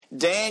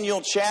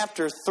Daniel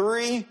chapter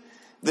 3.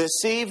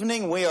 This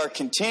evening we are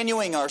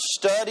continuing our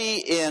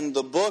study in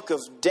the book of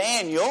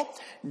Daniel.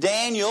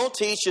 Daniel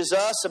teaches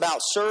us about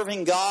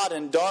serving God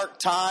in dark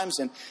times,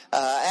 and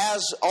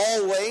as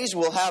always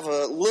we'll have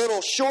a little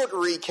short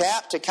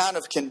recap to kind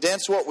of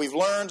condense what we've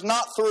learned,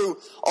 not through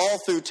all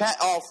two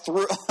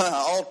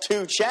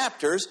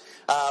chapters,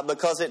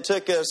 because it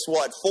took us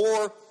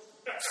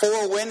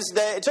four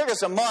Wednesdays. It took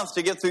us a month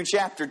to get through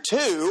chapter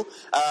 2,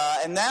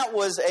 and that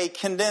was a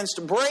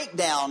condensed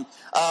breakdown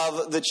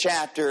of the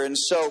chapter. And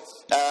so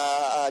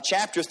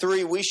chapter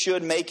 3, we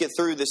should make it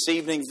through this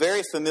evening.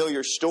 Very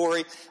familiar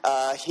story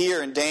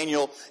here in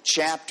Daniel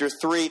chapter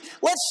 3.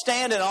 Let's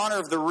stand in honor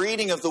of the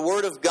reading of the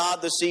Word of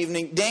God this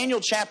evening. Daniel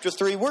chapter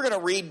 3, we're going to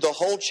read the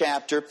whole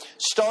chapter,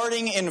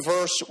 starting in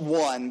verse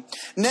 1.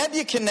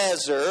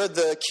 Nebuchadnezzar,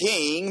 the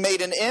king,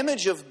 made an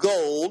image of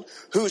gold,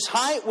 whose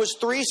height was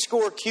 80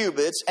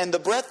 cubits, and the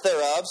breadth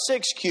thereof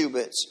 6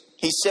 cubits.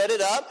 He set it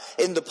up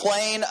in the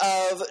plain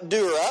of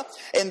Dura,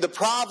 in the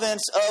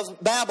province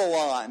of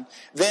Babylon.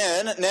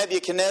 Then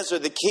Nebuchadnezzar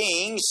the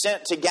king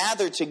sent to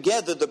gather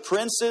together the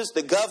princes,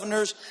 the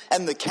governors,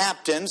 and the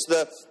captains,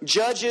 the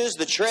judges,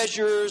 the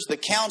treasurers, the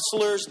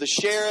counselors, the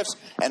sheriffs,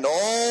 and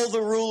all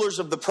the rulers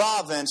of the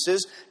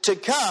provinces to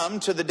come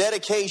to the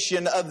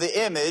dedication of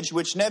the image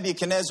which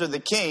Nebuchadnezzar the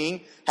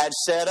king had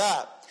set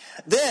up.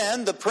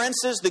 Then the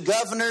princes, the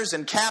governors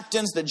and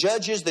captains, the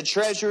judges, the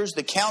treasurers,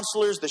 the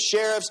counselors, the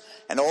sheriffs,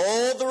 and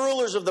all the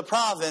rulers of the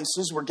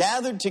provinces were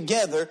gathered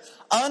together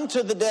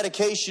unto the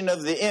dedication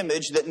of the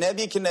image that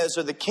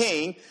Nebuchadnezzar the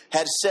king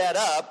had set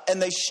up,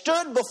 and they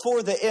stood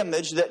before the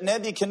image that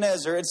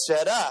Nebuchadnezzar had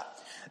set up.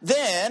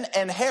 Then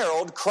an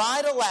herald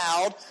cried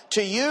aloud,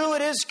 "To you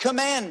it is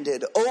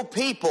commanded, O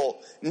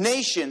people,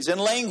 nations, and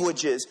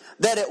languages,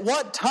 that at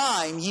what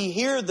time ye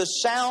hear the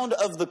sound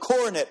of the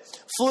cornet,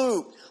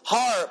 flute,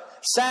 harp,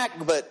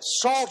 sackbut,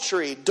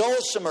 psaltery,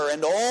 dulcimer,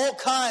 and all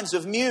kinds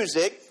of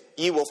music,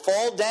 ye will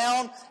fall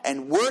down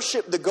and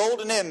worship the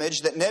golden image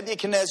that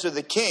Nebuchadnezzar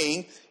the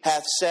king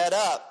hath set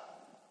up.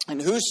 And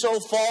whoso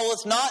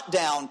falleth not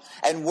down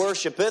and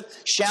worshipeth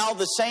shall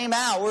the same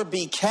hour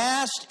be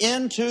cast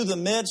into the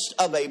midst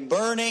of a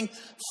burning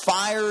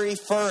fiery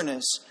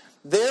furnace.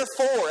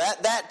 Therefore,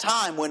 at that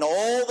time, when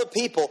all the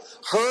people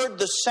heard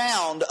the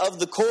sound of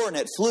the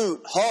cornet,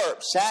 flute,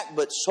 harp,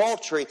 sackbut,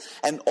 psaltery,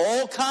 and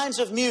all kinds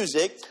of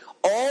music,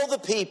 all the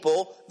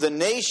people, the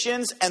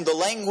nations, and the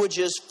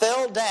languages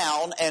fell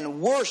down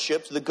and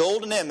worshipped the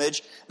golden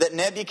image that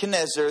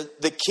Nebuchadnezzar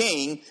the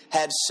king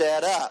had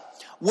set up.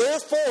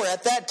 Wherefore,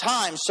 at that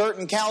time,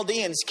 certain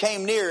Chaldeans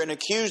came near and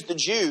accused the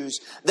Jews.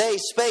 They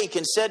spake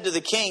and said to the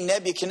king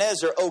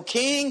Nebuchadnezzar, O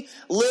king,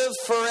 live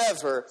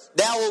forever.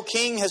 Thou, O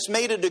king, hast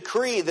made a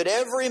decree that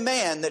every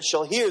man that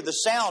shall hear the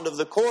sound of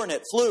the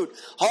cornet, flute,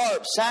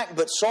 harp,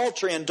 sackbut,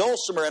 psaltery, and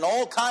dulcimer, and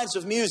all kinds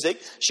of music,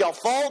 shall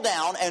fall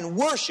down and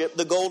worship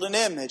the golden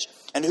image.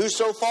 And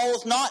whoso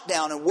falleth not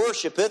down and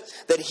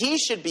worshipeth, that he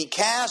should be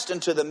cast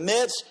into the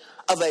midst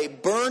of a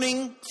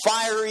burning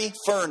fiery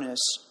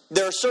furnace.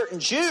 There are certain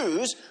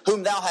Jews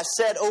whom thou hast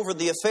set over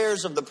the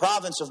affairs of the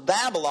province of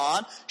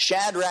Babylon,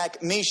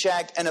 Shadrach,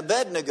 Meshach, and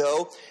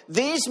Abednego.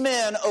 These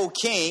men, O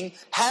king,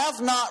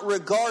 have not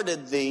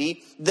regarded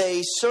thee.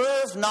 They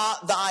serve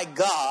not thy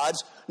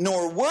gods,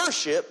 nor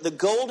worship the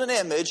golden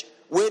image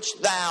which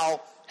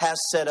thou has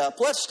set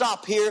up. Let's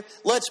stop here.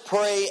 Let's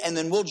pray, and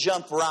then we'll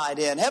jump right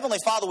in. Heavenly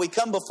Father, we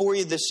come before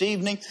you this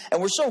evening, and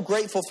we're so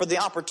grateful for the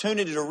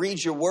opportunity to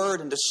read your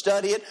word and to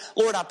study it.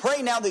 Lord, I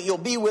pray now that you'll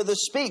be with us,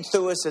 speak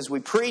through us as we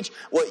preach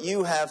what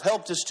you have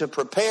helped us to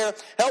prepare.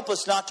 Help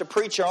us not to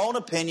preach our own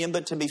opinion,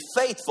 but to be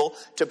faithful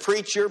to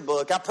preach your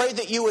book. I pray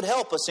that you would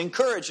help us,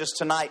 encourage us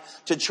tonight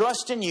to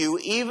trust in you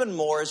even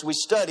more as we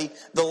study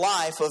the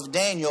life of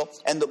Daniel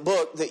and the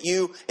book that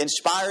you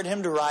inspired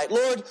him to write.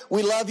 Lord,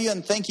 we love you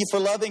and thank you for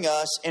loving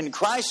us. In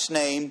Christ's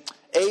name,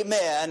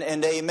 amen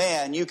and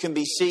amen. You can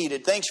be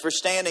seated. Thanks for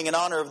standing in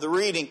honor of the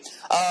reading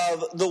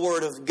of the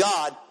Word of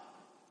God.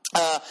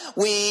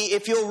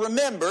 If you'll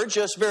remember,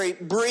 just very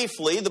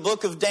briefly, the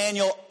book of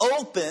Daniel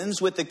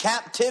opens with the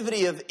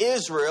captivity of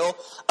Israel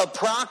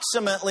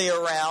approximately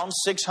around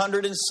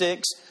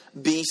 606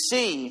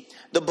 BC.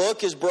 The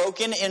book is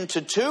broken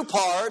into two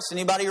parts.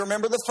 Anybody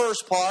remember the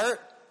first part?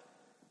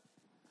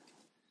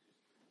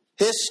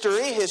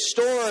 History,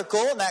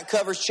 historical, and that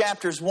covers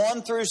chapters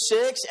 1 through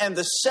 6. And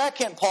the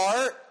second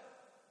part,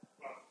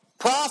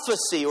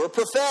 prophecy or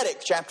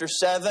prophetic, chapters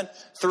 7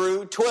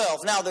 through 12.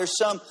 Now, there's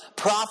some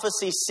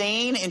prophecy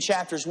seen in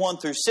chapters 1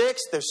 through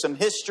 6. There's some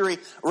history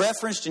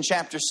referenced in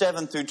chapters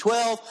 7 through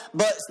 12.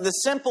 But the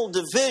simple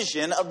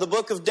division of the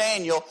book of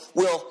Daniel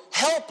will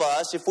help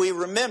us if we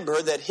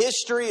remember that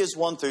history is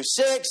 1 through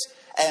 6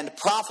 and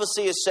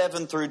prophecy is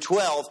 7 through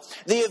 12.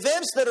 The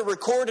events that are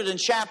recorded in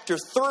chapter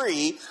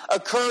 3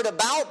 occurred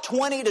about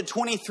 20 to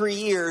 23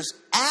 years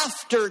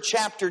after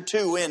chapter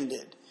 2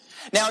 ended.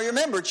 Now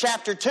remember,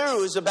 chapter 2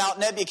 is about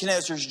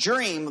Nebuchadnezzar's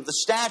dream of the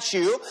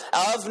statue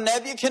of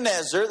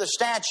Nebuchadnezzar, the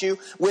statue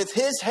with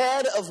his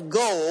head of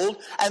gold,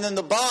 and then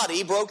the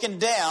body broken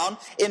down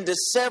into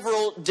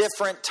several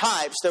different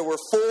types. There were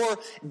 4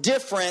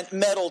 different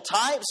metal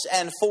types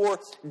and 4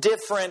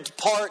 different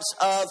parts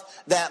of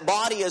that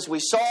body, as we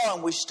saw,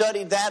 and we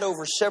studied that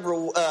over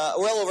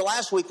over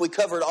last week we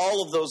covered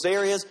all of those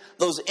areas,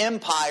 those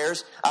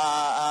empires.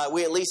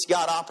 We at least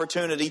got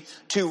opportunity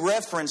to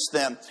reference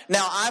them.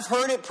 Now, I've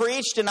heard it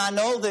preached, and I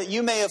know that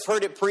you may have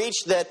heard it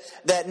preached,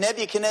 that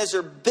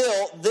Nebuchadnezzar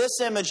built this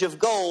image of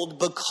gold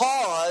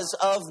because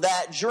of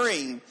that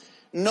dream.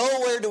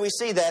 Nowhere do we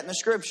see that in the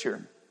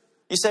Scripture.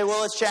 You say,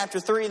 well, it's chapter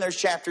 3 and there's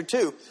chapter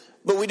 2.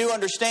 But we do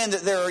understand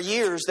that there are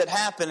years that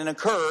happen and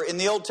occur in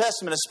the Old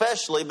Testament,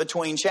 especially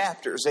between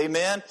chapters.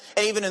 Amen?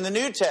 And even in the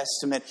New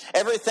Testament,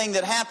 everything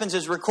that happens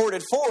is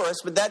recorded for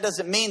us, but that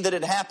doesn't mean that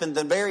it happened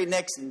the very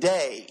next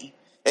day.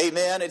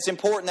 Amen? It's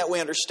important that we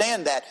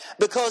understand that.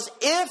 Because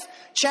if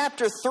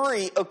chapter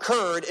 3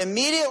 occurred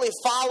immediately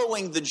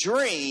following the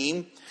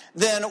dream,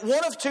 then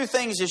one of 2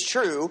 things is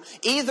true.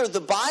 Either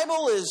the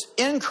Bible is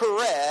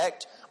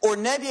incorrect or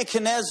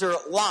Nebuchadnezzar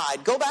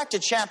lied. Go back to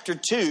chapter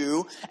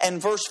 2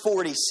 and verse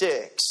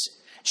 46.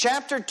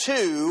 Chapter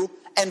 2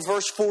 and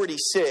verse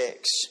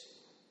 46.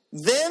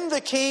 Then the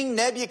king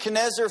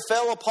Nebuchadnezzar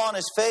fell upon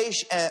his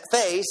face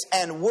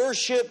and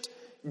worshipped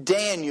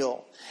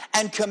Daniel,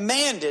 and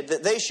commanded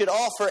that they should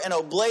offer an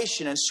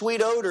oblation and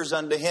sweet odors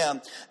unto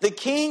him. The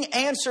king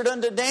answered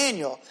unto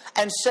Daniel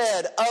and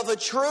said, of a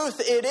truth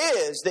it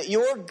is that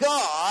your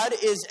God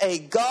is a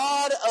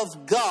God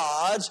of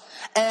gods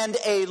and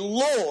a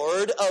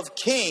Lord of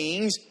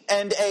kings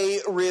and a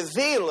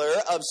revealer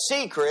of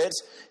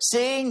secrets,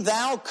 seeing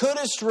thou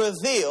couldest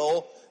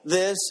reveal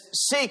this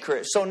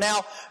secret. So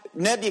now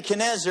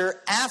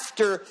Nebuchadnezzar,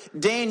 after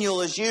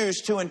Daniel is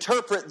used to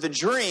interpret the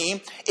dream,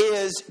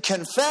 is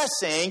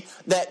confessing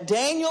that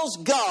Daniel's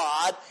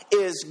God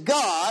is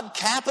God,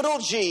 capital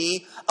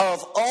G,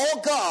 of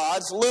all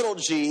gods, little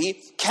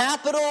g,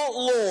 capital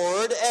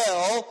Lord,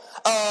 L,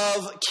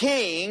 of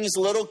kings,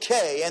 little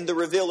k, and the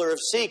revealer of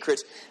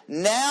secrets.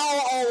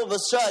 Now, all of a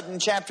sudden,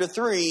 chapter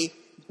 3,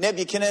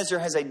 Nebuchadnezzar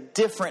has a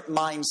different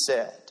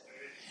mindset.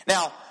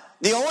 Now,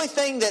 the only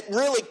thing that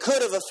really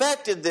could have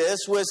affected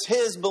this was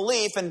his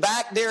belief. And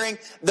back during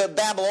the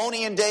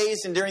Babylonian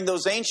days and during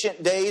those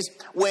ancient days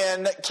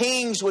when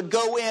kings would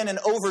go in and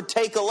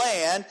overtake a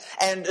land,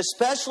 and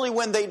especially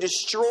when they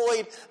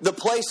destroyed the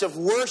place of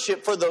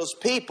worship for those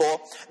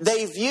people,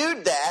 they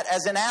viewed that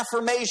as an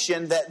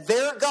affirmation that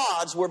their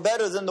gods were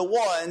better than the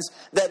ones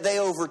that they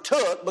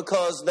overtook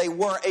because they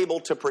weren't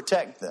able to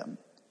protect them.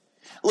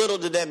 Little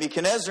did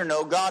Nebuchadnezzar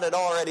know God had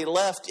already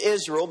left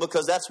Israel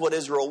because that's what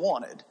Israel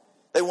wanted.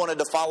 They wanted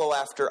to follow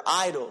after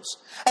idols.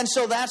 And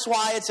so that's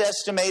why it's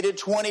estimated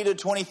 20 to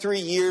 23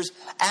 years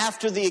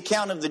after the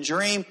account of the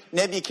dream,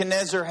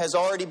 Nebuchadnezzar has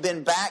already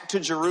been back to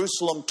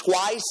Jerusalem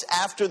twice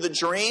after the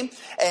dream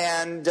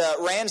and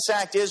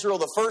ransacked Israel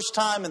the first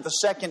time, and the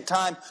second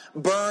time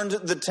burned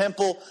the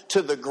temple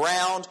to the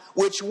ground,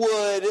 which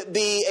would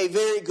be a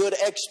very good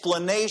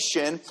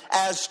explanation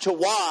as to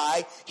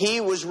why he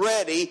was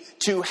ready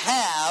to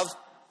have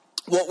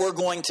what we're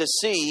going to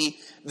see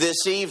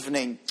this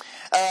evening.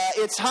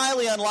 It's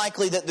highly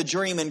unlikely that the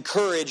dream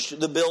encouraged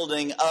the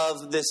building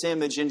of this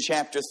image in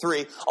chapter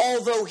 3.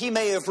 Although he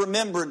may have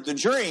remembered the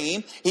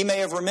dream, he may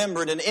have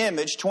remembered an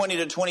image 20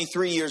 to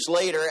 23 years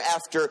later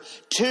after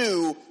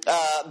 2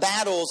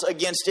 battles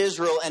against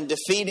Israel and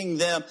defeating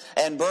them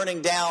and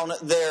burning down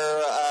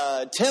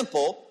their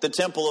temple, the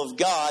temple of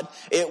God.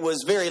 It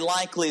was very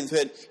likely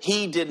that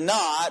he did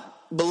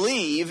not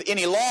believe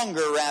any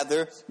longer,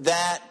 rather,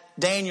 that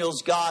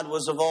Daniel's God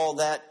was of all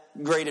that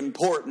great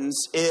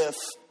importance if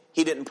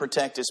he didn't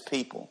protect his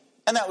people.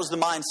 And that was the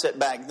mindset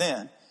back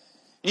then.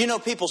 You know,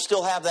 people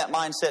still have that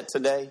mindset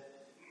today.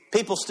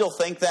 People still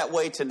think that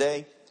way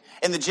today.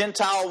 In the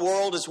Gentile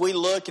world, as we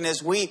look and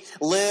as we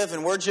live,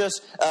 and we're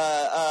just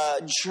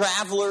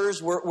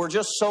travelers, we're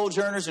just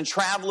sojourners and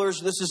travelers.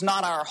 This is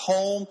not our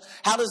home.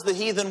 How does the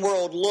heathen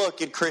world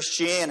look at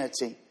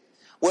Christianity?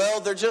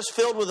 Well, they're just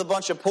filled with a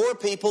bunch of poor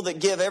people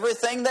that give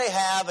everything they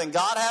have, and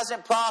God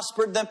hasn't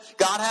prospered them.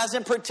 God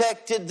hasn't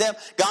protected them.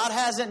 God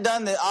hasn't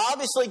done that.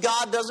 Obviously,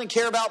 God doesn't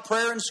care about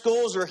prayer in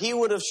schools, or he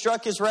would have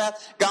struck his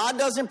wrath. God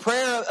doesn't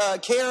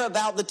care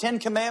about the 10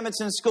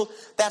 Commandments in school.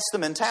 That's the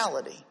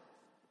mentality.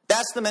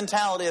 That's the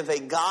mentality of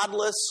a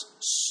godless,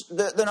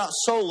 they're not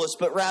soulless,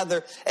 but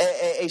rather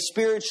a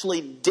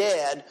spiritually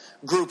dead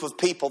group of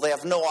people. They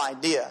have no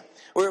idea.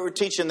 We're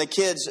teaching the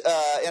kids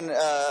in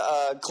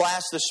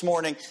class this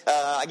morning.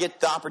 I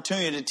get the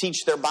opportunity to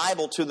teach their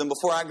Bible to them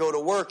before I go to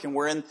work, and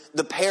we're in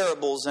the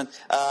parables. And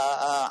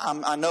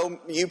I know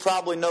you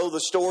probably know the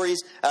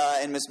stories,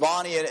 and Miss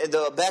Bonnie and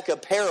the Becca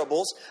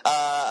parables.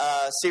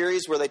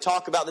 series where they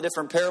talk about the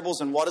different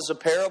parables and what is a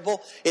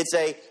parable. It's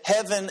a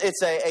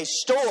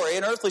story,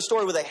 an earthly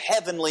story with a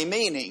heavenly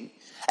meaning.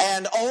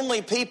 And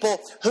only people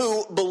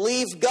who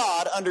believe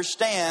God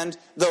understand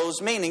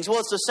those meanings. Well,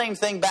 it's the same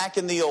thing back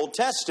in the Old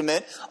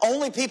Testament.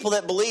 Only people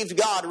that believed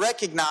God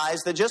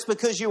recognized that just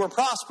because you were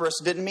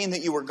prosperous didn't mean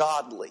that you were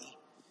godly.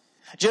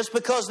 Just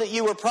because that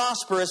you were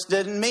prosperous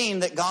didn't mean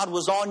that God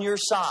was on your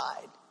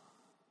side.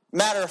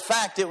 Matter of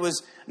fact, it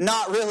was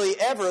not really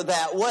ever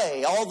that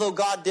way. Although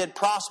God did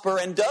prosper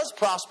and does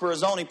prosper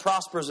as only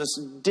prospers us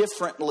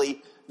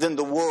differently than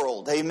the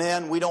world.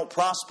 Amen. We don't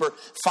prosper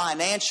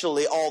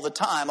financially all the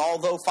time.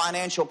 Although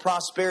financial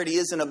prosperity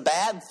isn't a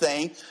bad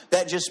thing,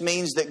 that just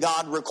means that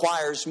God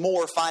requires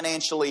more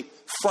financially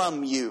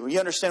from you. You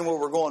understand where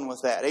we're going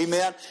with that?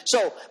 Amen.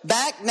 So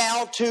back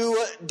now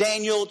to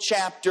Daniel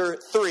chapter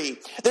 3.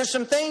 There's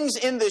some things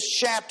in this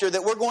chapter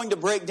that we're going to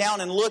break down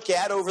and look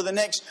at over the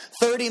next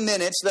 30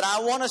 minutes that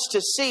I want us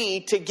to see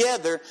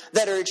together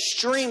that are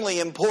extremely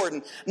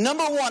important.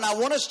 Number one, I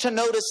want us to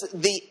notice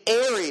the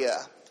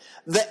area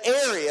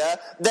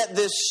that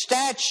this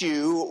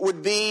statue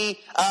would be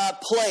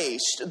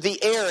placed. The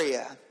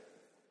area.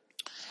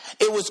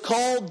 It was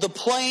called the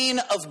plain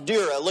of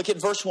Dura. Look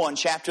at verse 1,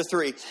 chapter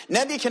 3.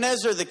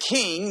 Nebuchadnezzar the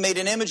king made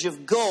an image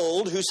of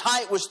gold whose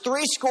height was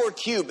 60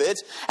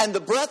 cubits and the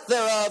breadth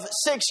thereof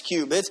 6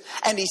 cubits.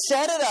 And he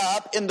set it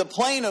up in the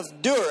plain of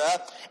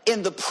Dura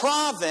in the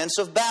province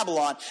of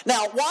Babylon.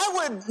 Now,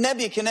 why would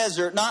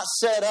Nebuchadnezzar not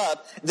set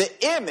up the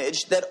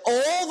image that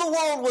all the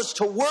world was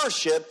to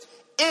worship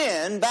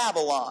in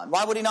Babylon?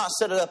 Why would he not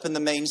set it up in the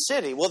main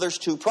city? Well, there's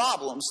two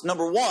problems.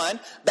 Number one,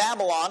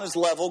 Babylon is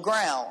level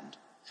ground.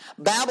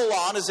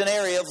 Babylon is an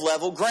area of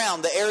level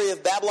ground. The area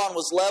of Babylon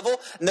was level,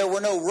 and there were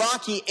no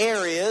rocky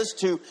areas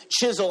to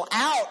chisel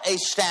out a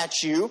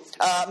statue,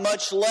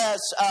 much less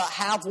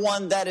have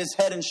one that is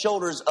head and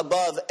shoulders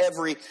above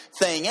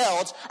everything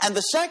else. And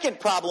the second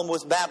problem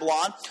with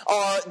Babylon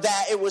are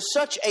that it was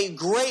such a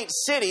great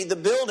city, the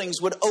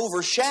buildings would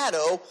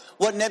overshadow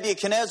what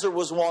Nebuchadnezzar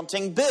was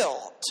wanting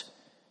built.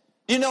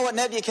 You know what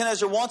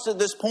Nebuchadnezzar wants at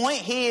this point?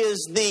 He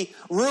is the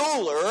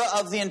ruler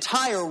of the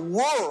entire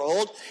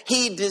world.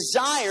 He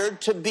desired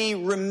to be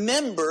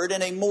remembered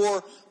in a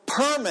more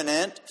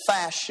permanent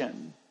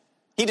fashion.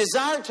 He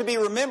desired to be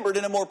remembered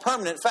in a more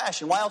permanent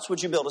fashion. Why else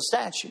would you build a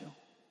statue?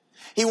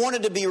 He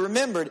wanted to be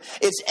remembered.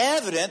 It's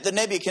evident that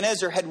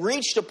Nebuchadnezzar had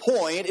reached a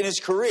point in his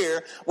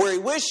career where he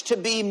wished to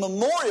be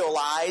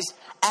memorialized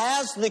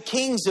as the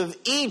kings of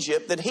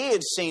Egypt that he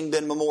had seen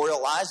been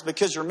memorialized.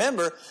 Because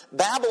remember,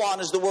 Babylon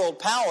is the world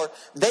power.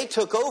 They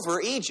took over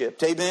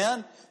Egypt.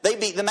 Amen? They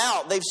beat them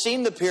out. They've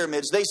seen the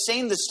pyramids. They've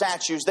seen the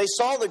statues. They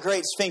saw the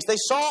great Sphinx. They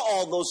saw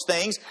all those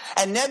things.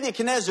 And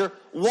Nebuchadnezzar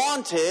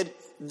wanted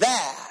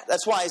that.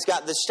 That's why he's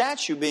got the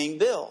statue being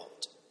built.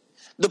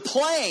 The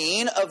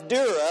plain of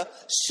Dura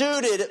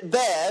suited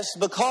best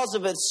because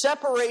of its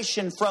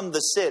separation from the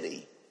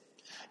city.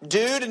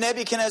 Due to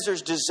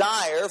Nebuchadnezzar's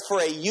desire for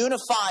a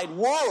unified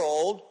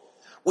world,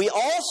 we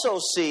also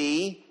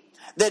see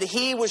that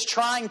he was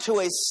trying to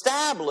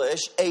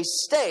establish a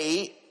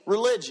state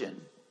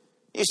religion.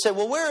 You say,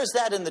 well, where is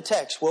that in the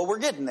text? Well, we're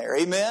getting there.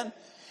 Amen?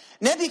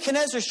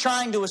 Nebuchadnezzar's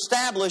trying to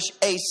establish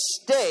a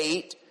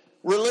state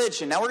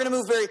religion. Now, we're going to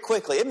move very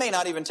quickly. It may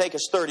not even take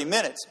us 30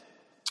 minutes.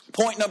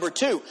 Point number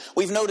 2,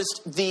 we've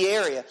noticed the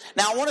area.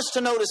 Now I want us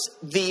to notice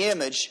the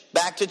image.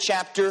 Back to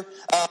chapter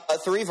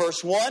 3,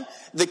 verse 1.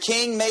 The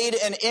king made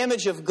an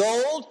image of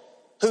gold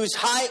whose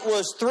height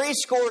was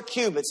 60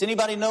 cubits.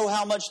 Anybody know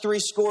how much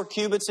 60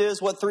 cubits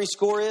is? What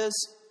 60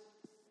 is?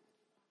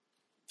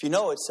 If you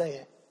know it,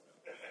 say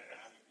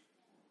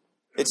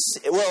it.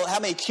 Well, how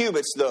many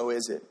cubits though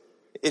is it?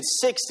 It's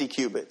 60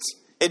 cubits.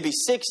 It'd be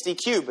 60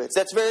 cubits.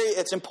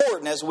 It's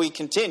important as we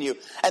continue.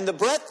 And the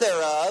breadth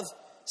thereof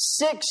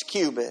 6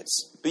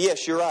 cubits. But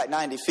yes, you're right,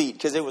 90 feet,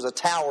 because it was a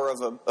tower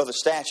of a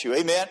statue.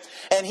 Amen?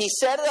 And he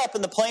set it up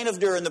in the plain of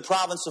Dura in the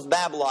province of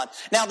Babylon.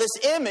 Now, this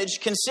image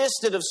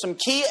consisted of some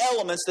key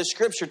elements that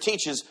Scripture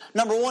teaches.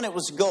 Number one, it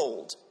was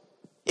gold.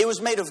 It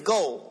was made of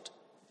gold.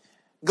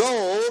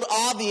 Gold,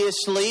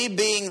 obviously,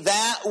 being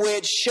that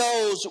which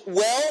shows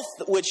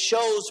wealth, which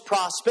shows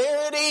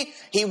prosperity.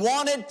 He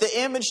wanted the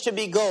image to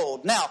be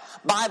gold. Now,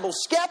 Bible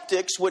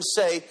skeptics would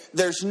say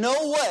there's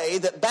no way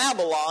that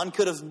Babylon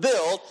could have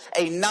built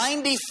a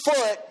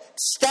 90-foot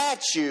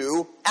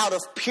statue out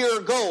of pure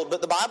gold.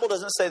 But the Bible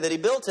doesn't say that he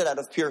built it out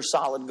of pure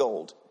solid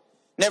gold.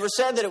 Never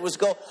said that it was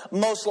gold.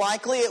 Most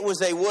likely it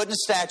was a wooden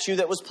statue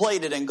that was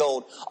plated in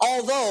gold.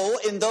 Although,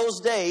 in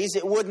those days,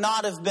 it would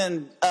not have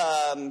been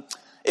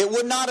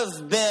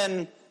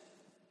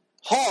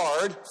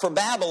hard for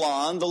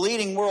Babylon, the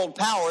leading world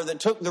power that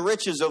took the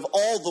riches of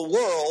all the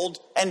world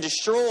and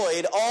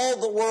destroyed all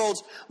the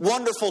world's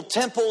wonderful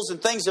temples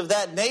and things of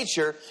that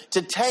nature,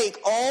 to take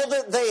all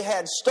that they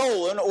had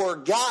stolen or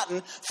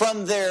gotten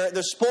from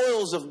the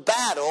spoils of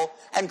battle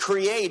and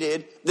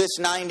created this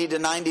 90 to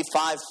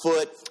 95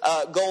 foot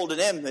golden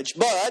image.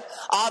 But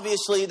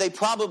obviously they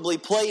probably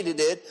plated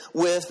it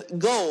with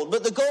gold.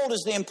 But the gold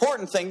is the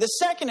important thing. The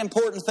second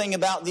important thing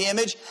about the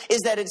image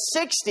is that it's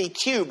 60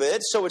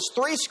 cubits, so it's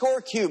 60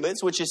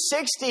 cubits, which is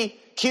 60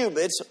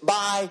 cubits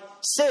by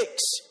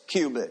 6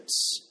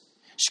 cubits.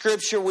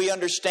 Scripture, we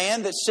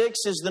understand that 6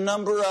 is the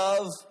number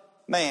of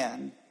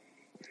man.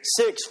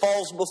 6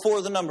 falls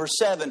before the number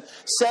 7.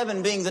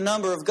 7 being the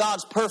number of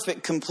God's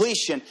perfect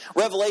completion.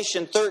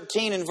 Revelation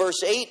 13 and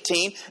verse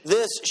 18,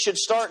 this should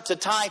start to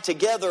tie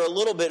together a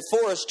little bit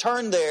for us.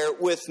 Turn there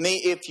with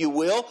me, if you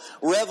will.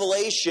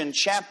 Revelation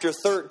chapter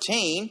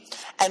 13,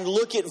 and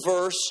look at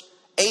verse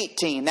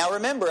 18. Now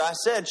remember, I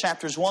said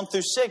chapters 1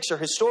 through 6 are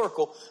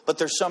historical, but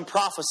there's some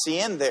prophecy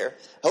in there.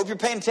 I hope you're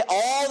paying attention.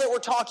 All that we're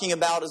talking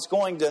about is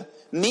going to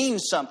mean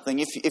something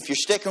if you're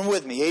sticking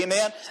with me.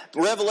 Amen?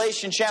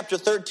 Revelation chapter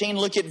 13,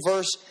 look at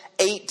verse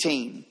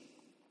 18.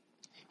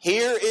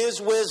 Here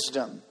is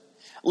wisdom.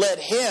 Let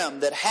him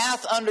that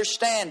hath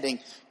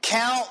understanding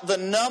count the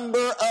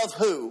number of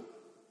who?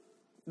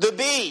 The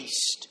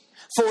beast.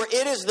 For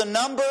it is the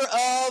number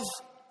of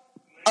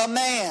a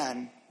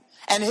man.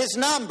 And his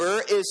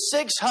number is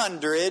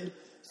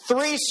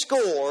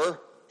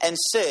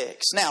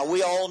 666. Now,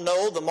 we all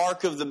know the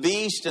mark of the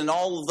beast and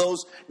all of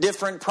those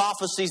different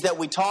prophecies that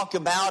we talk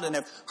about and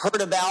have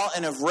heard about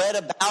and have read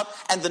about.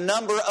 And the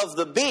number of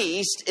the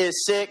beast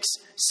is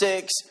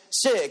 666.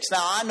 Now,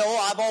 I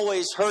know I've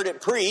always heard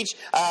it preached.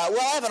 I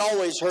haven't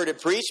always heard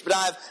it preached, but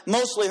I've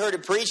mostly heard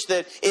it preached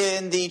that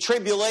in the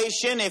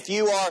tribulation, if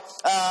you are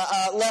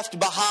left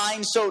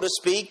behind, so to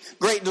speak,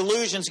 great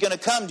delusion is going to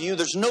come to you.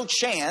 There's no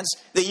chance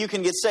that you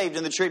can get saved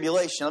in the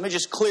tribulation. Let me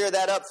just clear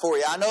that up for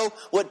you. I know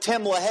what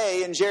Tim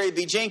LaHaye and Jerry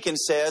B.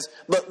 Jenkins says,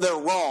 but they're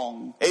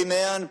wrong.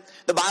 Amen?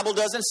 The Bible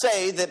doesn't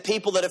say that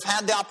people that have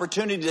had the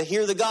opportunity to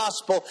hear the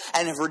gospel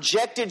and have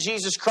rejected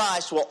Jesus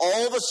Christ will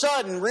all of a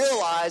sudden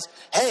realize,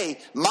 hey,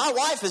 my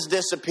wife has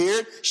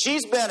disappeared.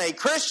 She's been a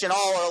Christian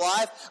all her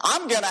life.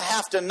 I'm going to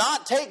have to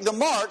not take the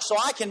mark so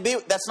I can be...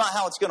 That's not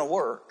how it's going to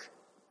work.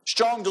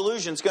 Strong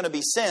delusion is going to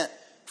be sent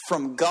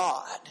from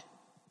God.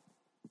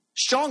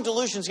 Strong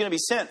delusion is going to be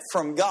sent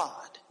from God.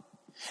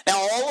 Now,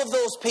 all of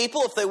those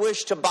people, if they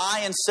wish to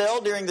buy and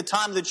sell during the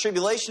time of the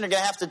tribulation, are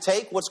going to have to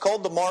take what's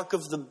called the mark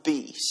of the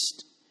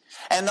beast.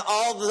 And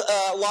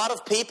a lot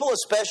of people,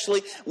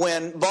 especially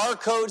when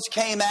barcodes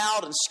came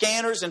out and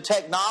scanners and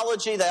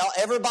technology,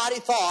 everybody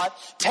thought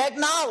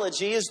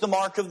technology is the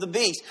mark of the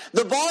beast.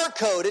 The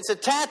barcode, it's a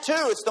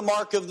tattoo, it's the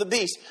mark of the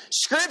beast.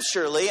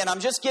 Scripturally, and I'm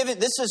just giving,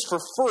 this is for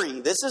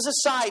free. This is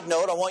a side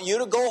note. I want you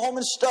to go home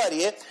and study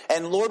it,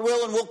 and Lord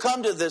willing, we'll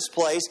come to this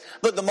place.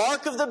 But the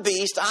mark of the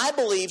beast, I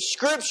believe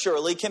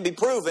scripturally can be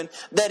proven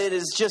that it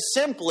is just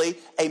simply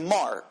a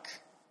mark.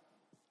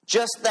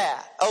 Just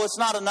that. Oh, it's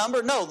not a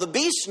number? No, the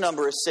beast's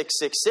number is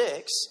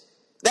 666.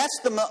 That's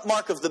the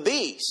mark of the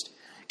beast.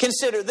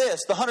 Consider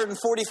this, the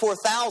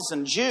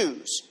 144,000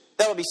 Jews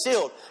that will be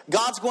sealed.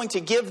 God's going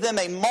to give them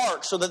a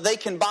mark so that they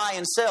can buy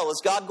and sell.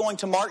 Is God going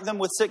to mark them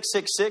with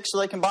 666 so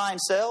they can buy and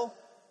sell?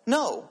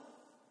 No.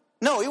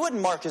 No, He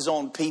wouldn't mark His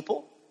own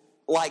people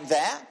like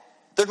that.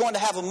 They're going to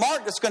have a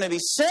mark that's going to be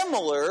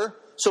similar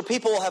so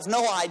people will have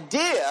no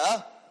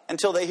idea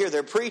until they hear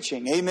their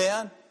preaching.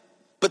 Amen?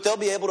 But they'll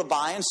be able to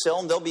buy and sell,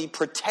 and they'll be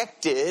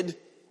protected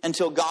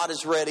until God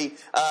is ready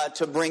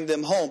to bring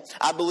them home.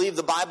 I believe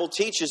the Bible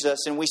teaches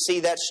us, and we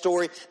see that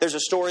story. There's a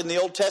story in the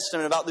Old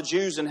Testament about the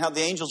Jews and how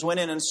the angels went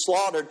in and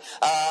slaughtered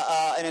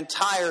an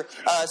entire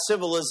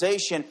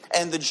civilization.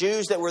 And the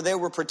Jews that were there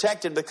were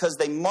protected because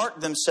they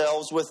marked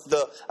themselves with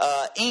the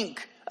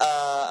ink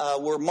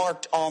were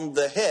marked on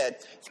the head.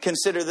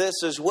 Consider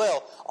this as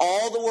well.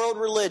 All the world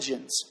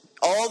religions,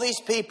 all these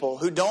people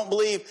who don't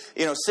believe,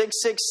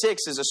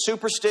 666 is a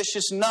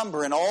superstitious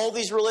number in all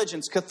these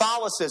religions,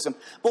 Catholicism.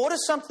 But what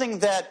is something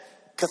that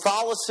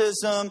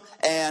Catholicism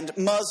and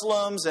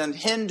Muslims and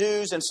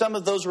Hindus and some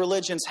of those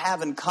religions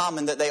have in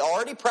common that they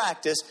already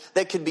practice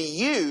that could be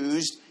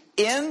used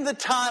in the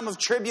time of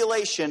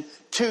tribulation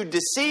to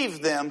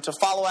deceive them to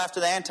follow after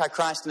the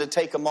Antichrist and to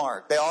take a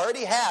mark? They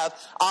already have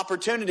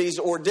opportunities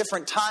or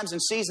different times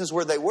and seasons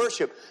where they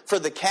worship. For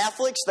the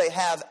Catholics, they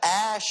have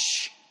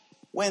Ash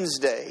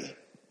Wednesday.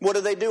 What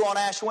do they do on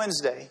Ash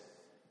Wednesday?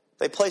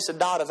 They place a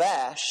dot of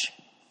ash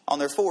on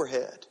their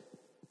forehead.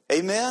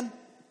 Amen?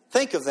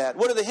 Think of that.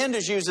 What do the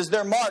Hindus use as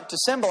their mark to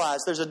symbolize?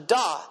 There's a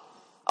dot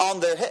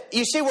on their head.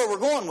 You see where we're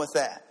going with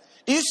that?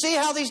 Do you see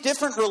how these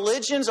different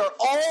religions are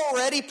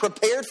already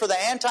prepared for the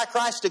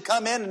Antichrist to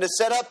come in and to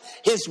set up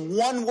his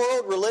one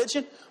world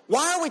religion?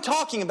 Why are we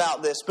talking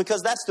about this?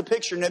 Because that's the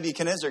picture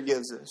Nebuchadnezzar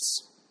gives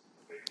us.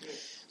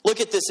 Look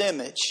at this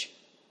image.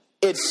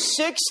 It's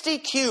 60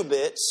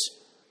 cubits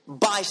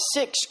by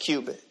 6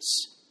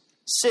 cubits.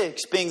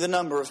 6 being the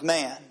number of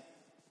man.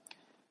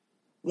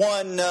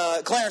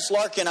 Clarence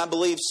Larkin, I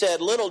believe,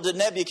 said, little did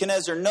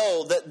Nebuchadnezzar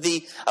know that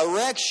the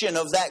erection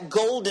of that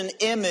golden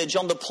image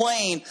on the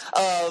plain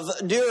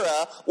of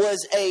Dura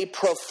was a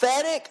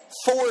prophetic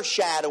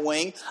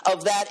foreshadowing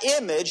of that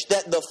image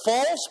that the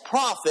false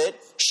prophet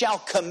shall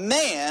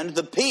command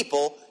the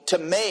people to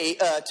make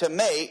to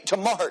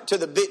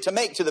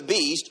the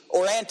beast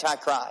or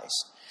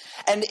Antichrist.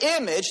 An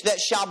image that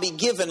shall be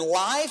given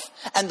life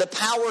and the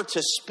power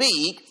to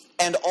speak,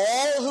 and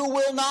all who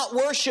will not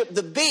worship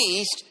the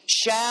beast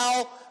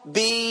shall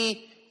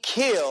be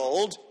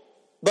killed,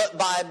 but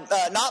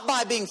not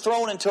by being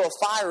thrown into a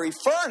fiery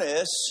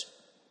furnace,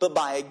 but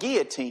by a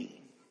guillotine.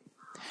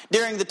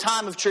 During the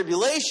time of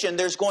tribulation,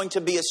 there's going to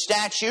be a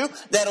statue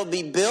that'll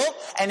be built,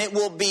 and it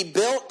will be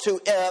built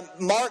to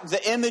mark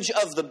the image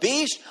of the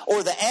beast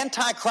or the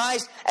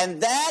Antichrist,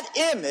 and that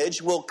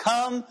image will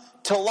come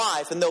to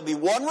life. And there'll be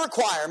one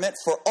requirement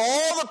for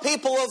all the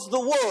people of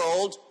the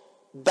world: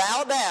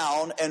 bow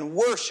down and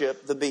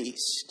worship the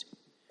beast.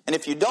 And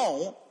if you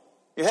don't,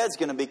 your head's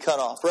going to be cut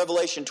off.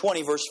 Revelation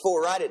 20 verse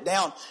 4, write it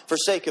down for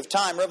sake of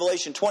time.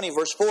 Revelation 20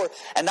 verse 4,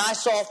 and I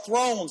saw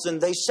thrones, and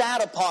they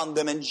sat upon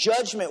them, and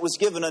judgment was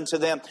given unto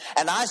them.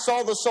 And I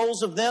saw the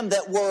souls of them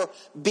that were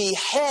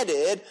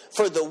beheaded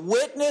for the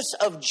witness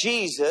of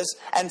Jesus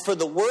and for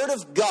the word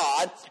of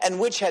God, and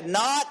which had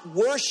not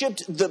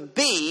worshipped the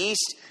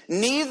beast,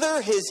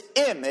 neither his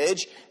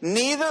image,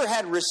 neither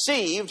had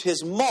received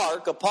his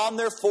mark upon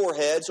their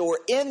foreheads or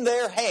in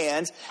their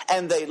hands,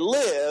 and they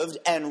lived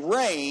and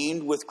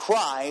reigned with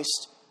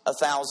Christ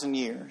 1,000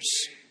 years.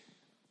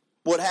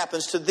 What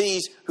happens to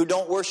these who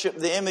don't worship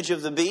the image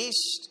of the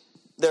beast?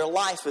 Their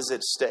life is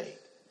at stake.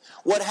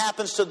 What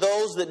happens to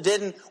those that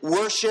didn't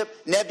worship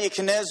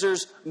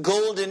Nebuchadnezzar's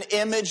golden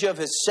image of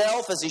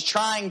himself as he's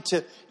trying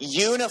to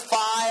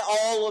unify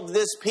all of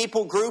this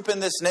people group in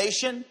this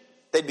nation?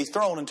 They'd be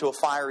thrown into a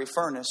fiery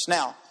furnace.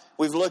 Now,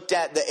 we've looked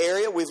at the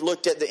area, we've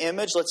looked at the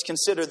image. Let's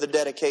consider the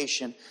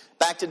dedication.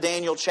 Back to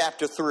Daniel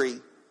chapter 3.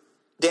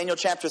 Daniel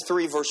chapter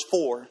 3 verse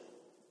 4.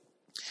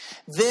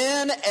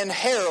 Then an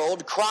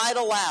herald cried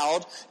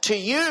aloud, to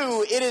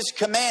you it is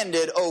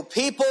commanded, O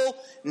people,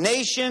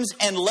 nations,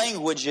 and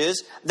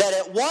languages, that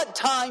at what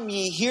time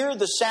ye hear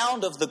the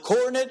sound of the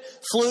cornet,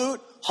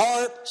 flute,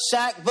 harp,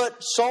 sackbut,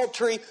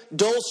 psaltery,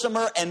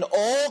 dulcimer, and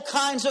all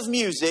kinds of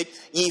music,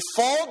 ye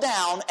fall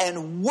down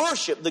and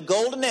worship the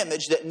golden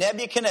image that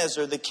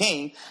Nebuchadnezzar the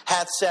king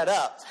hath set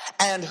up.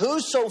 And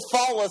whoso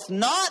falleth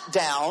not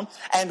down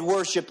and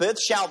worshipeth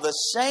shall the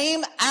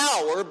same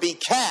hour be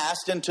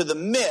cast into the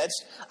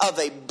midst of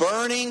a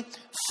burning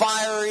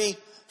fiery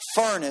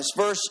furnace.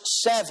 Verse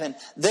 7,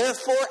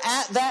 therefore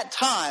at that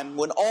time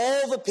when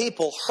all the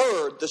people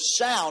heard the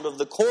sound of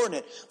the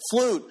cornet,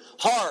 flute,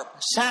 harp,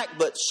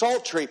 sackbut,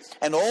 psaltery,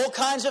 and all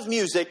kinds of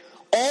music,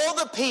 all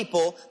the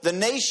people, the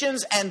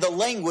nations, and the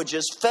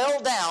languages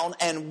fell down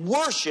and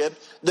worshipped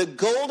the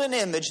golden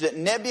image that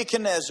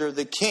Nebuchadnezzar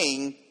the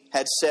king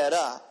had set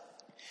up.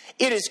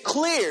 It is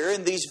clear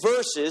in these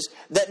verses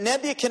that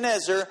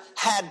Nebuchadnezzar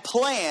had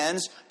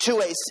plans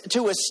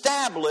to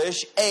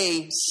establish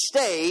a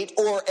state,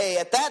 or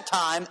at that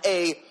time,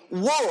 a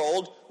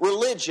world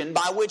religion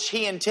by which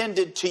he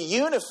intended to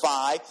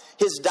unify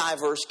his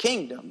diverse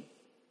kingdom.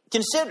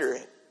 Consider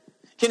it.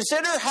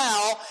 Consider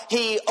how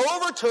he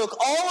overtook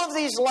all of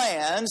these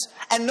lands,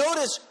 and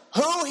notice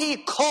who he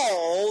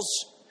calls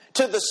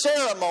to the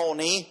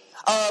ceremony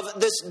of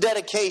this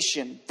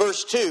dedication.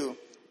 Verse 2,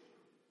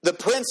 the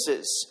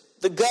princes,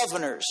 the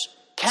governors,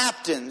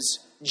 captains,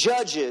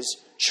 judges,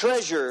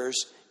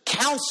 treasurers,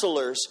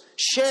 counselors,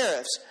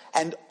 sheriffs,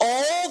 and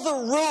all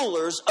the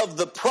rulers of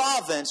the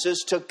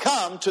provinces to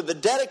come to the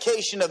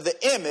dedication of the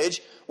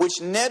image which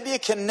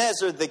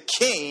Nebuchadnezzar the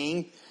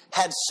king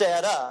had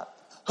set up.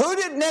 Who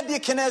did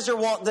Nebuchadnezzar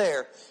want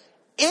there?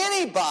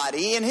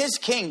 Anybody in his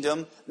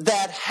kingdom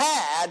that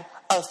had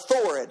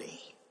authority.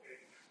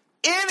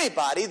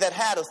 Anybody that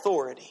had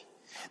authority.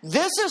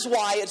 This is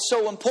why it's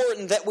so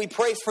important that we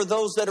pray for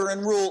those that are in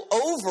rule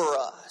over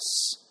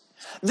us.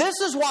 This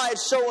is why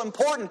it's so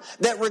important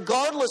that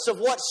regardless of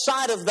what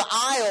side of the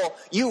aisle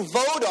you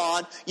vote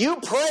on, you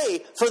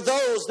pray for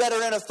those that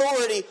are in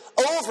authority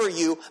over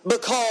you,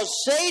 because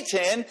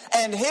Satan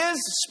and his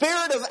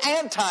spirit of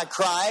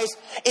Antichrist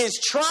is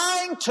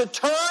trying to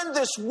turn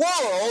this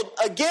world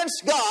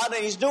against God,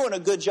 and he's doing a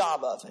good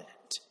job of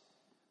it.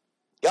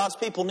 God's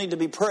people need to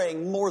be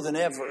praying more than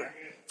ever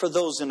for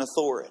those in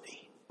authority.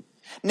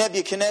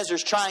 Nebuchadnezzar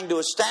is trying to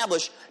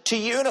establish, to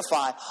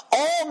unify.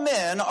 All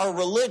men are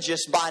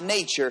religious by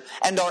nature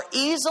and are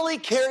easily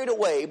carried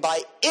away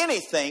by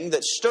anything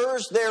that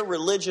stirs their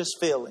religious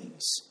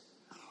feelings.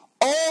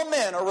 All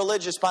men are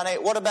religious by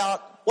nature. What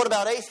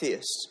about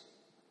atheists?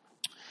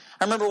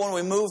 I remember when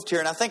we moved here,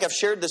 and I think I've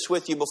shared this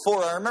with you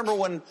before. I remember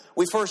when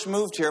we first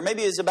moved here,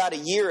 maybe it was about a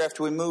year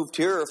after we moved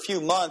here, or a few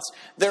months,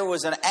 there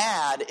was an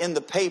ad in the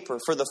paper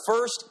for the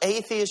first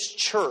atheist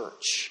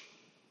church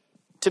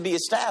to be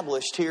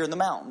established here in the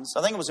mountains.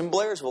 I think it was in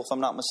Blairsville, if I'm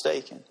not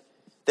mistaken.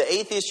 The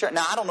atheist church,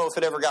 now I don't know if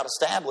it ever got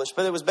established,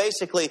 but it was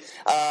basically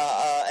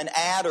an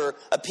ad or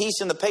a piece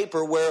in the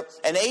paper where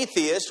an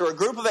atheist or a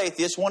group of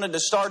atheists wanted to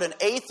start an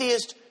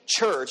atheist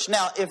church.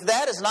 Now, if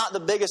that is not the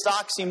biggest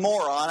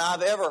oxymoron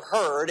I've ever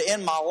heard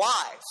in my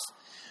life.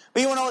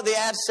 But you want to know what the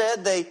ad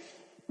said? They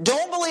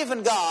don't believe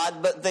in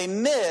God, but they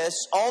miss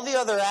all the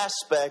other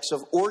aspects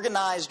of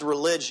organized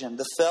religion,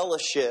 the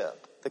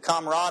fellowship, the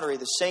camaraderie,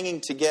 the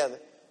singing together.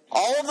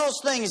 All of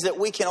those things that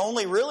we can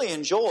only really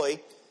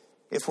enjoy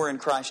if we're in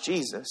Christ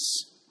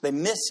Jesus. They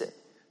miss it.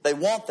 They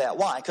want that.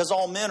 Why? Because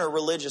all men are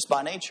religious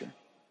by nature.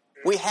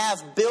 We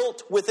have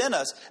built within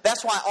us.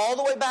 That's why all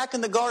the way back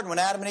in the garden when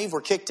Adam and Eve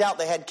were kicked out,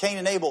 they had Cain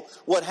and Abel.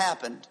 What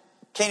happened?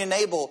 Cain and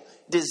Abel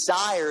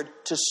desired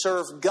to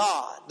serve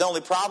God. The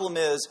only problem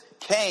is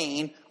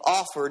Cain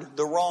offered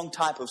the wrong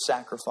type of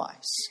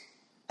sacrifice.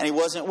 And he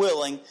wasn't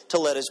willing to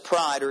let his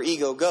pride or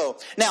ego go.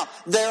 Now,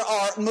 there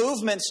are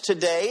movements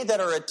today that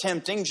are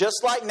attempting,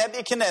 just like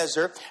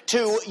Nebuchadnezzar,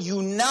 to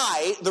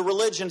unite the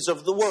religions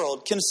of the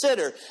world.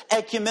 Consider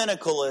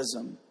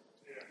ecumenicalism.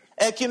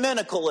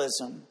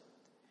 Ecumenicalism.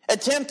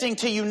 Attempting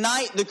to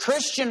unite the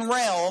Christian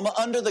realm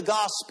under the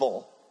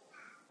gospel.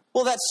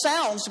 Well, that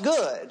sounds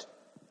good.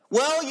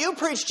 Well, you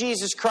preach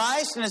Jesus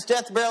Christ and His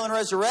death, burial, and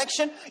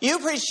resurrection. You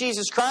preach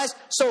Jesus Christ.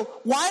 So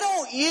why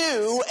don't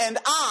you and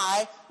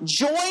I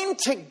join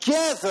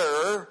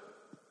together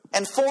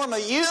and form a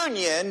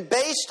union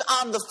based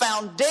on the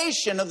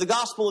foundation of the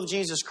gospel of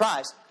Jesus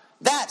Christ?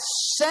 That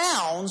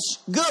sounds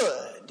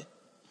good.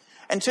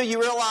 Until you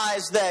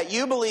realize that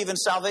you believe in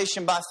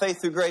salvation by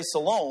faith through grace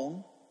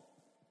alone.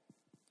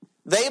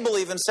 They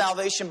believe in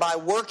salvation by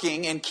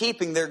working and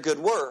keeping their good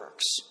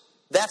works.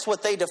 That's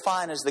what they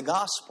define as the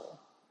gospel.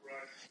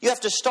 You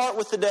have to start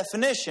with the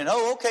definition.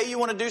 Oh, okay, you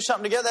want to do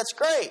something together? That's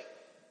great.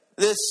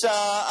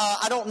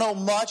 I don't know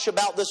much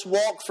about this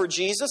walk for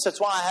Jesus. That's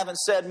why I haven't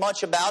said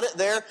much about it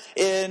there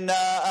in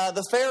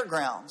the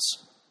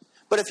fairgrounds.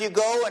 But if you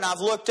go, and I've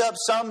looked up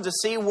some to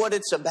see what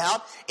it's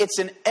about, it's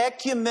an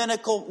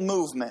ecumenical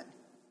movement.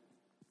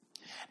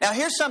 Now,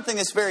 here's something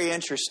that's very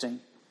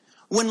interesting.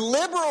 When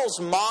liberals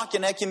mock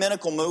an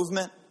ecumenical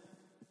movement,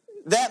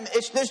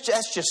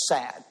 that's just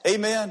sad.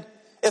 Amen?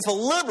 If a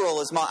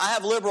liberal is I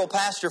have liberal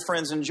pastor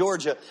friends in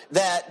Georgia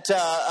that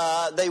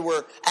they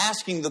were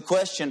asking the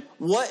question,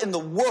 what in the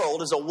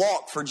world is a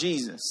walk for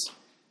Jesus?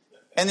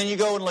 And then you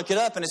go and look it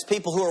up, and it's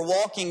people who are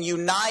walking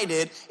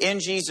united in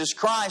Jesus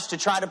Christ to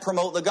try to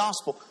promote the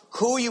gospel.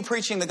 Who are you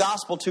preaching the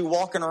gospel to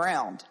walking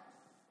around?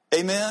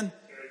 Amen?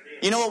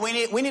 You know what we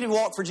need? We need to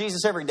walk for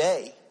Jesus every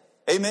day.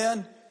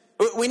 Amen?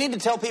 We need to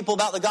tell people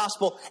about the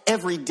gospel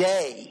every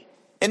day.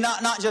 And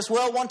not just,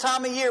 well, one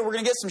time a year we're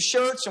going to get some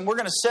shirts and we're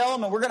going to sell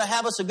them and we're going to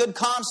have us a good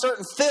concert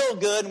and feel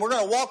good and we're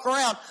going to walk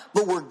around.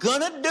 But we're going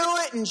to do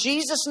it in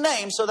Jesus'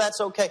 name, so that's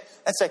okay.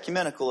 That's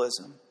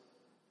ecumenicalism.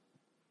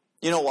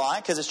 You know why?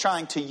 Because it's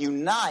trying to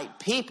unite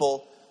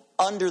people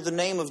under the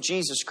name of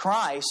Jesus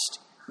Christ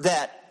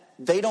that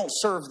they don't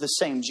serve the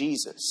same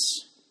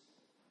Jesus.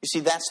 You see,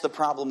 that's the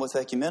problem with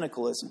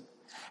ecumenicalism.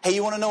 Hey,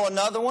 you want to know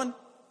another one?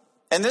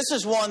 And this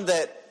is one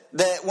that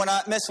when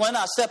Miss Lynn,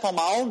 I step on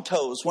my own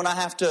toes when I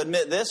have to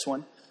admit this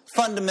one.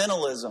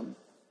 Fundamentalism.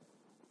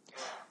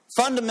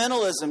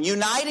 Fundamentalism.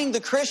 Uniting the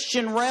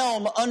Christian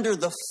realm under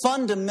the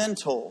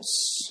fundamentals.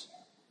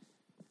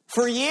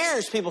 For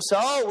years, people say,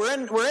 oh,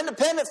 we're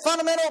independent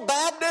fundamental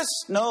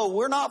Baptists. No,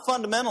 we're not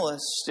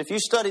fundamentalists. If you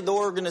studied the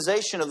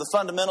organization of the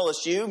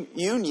fundamentalist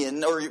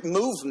union or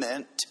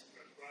movement,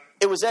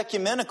 it was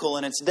ecumenical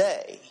in its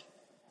day.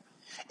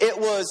 It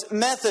was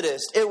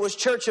Methodist. It was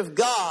Church of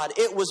God.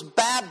 It was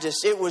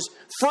Baptist. It was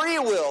Free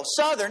Will,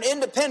 Southern,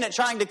 Independent,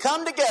 trying to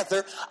come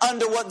together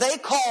under what they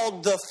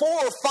called the 4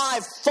 or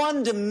 5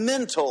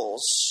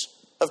 fundamentals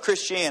of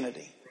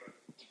Christianity.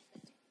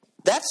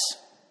 That's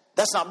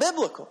not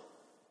biblical.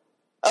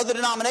 Other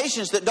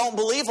denominations that don't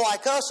believe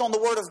like us on the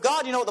Word of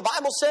God, you know what the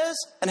Bible says?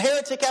 An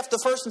heretic after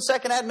the first and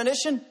second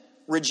admonition?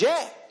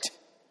 Reject.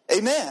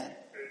 Amen.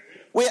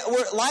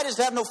 Light is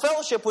to have no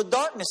fellowship with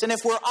darkness. And if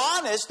we're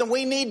honest, then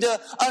we need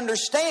to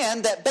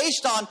understand that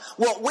based on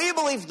what we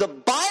believe the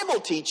Bible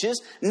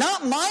teaches,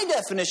 not my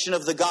definition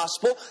of the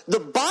gospel, the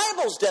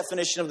Bible's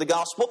definition of the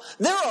gospel,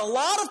 there are a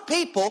lot of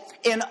people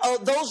in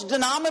those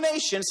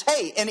denominations,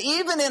 hey, and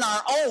even in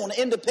our own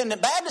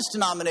independent Baptist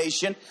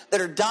denomination, that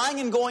are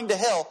dying and going to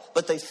hell,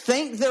 but they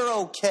think they're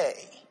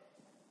okay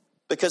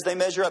because they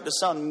measure up to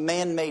some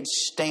man-made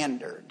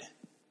standard.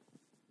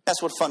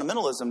 That's what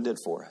fundamentalism did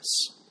for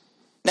us.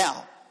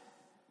 Now,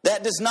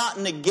 that does not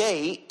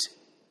negate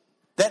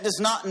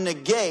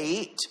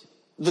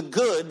the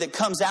good that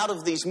comes out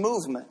of these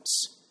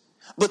movements.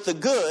 But the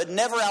good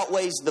never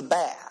outweighs the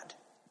bad.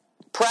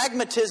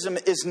 Pragmatism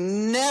is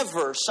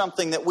never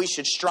something that we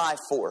should strive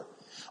for.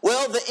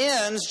 Well, the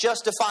ends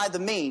justify the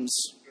means.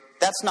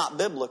 That's not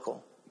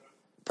biblical.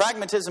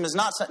 Pragmatism is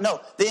not... No,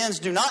 the ends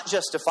do not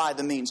justify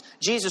the means.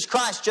 Jesus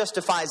Christ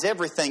justifies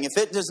everything. If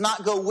it does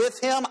not go with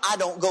Him, I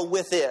don't go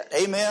with it.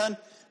 Amen?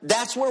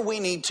 That's where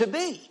we need to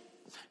be.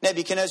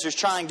 Nebuchadnezzar's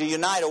trying to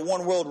unite a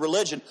one-world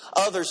religion.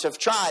 Others have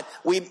tried.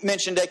 We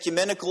mentioned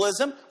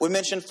ecumenicalism. We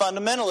mentioned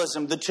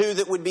fundamentalism, the two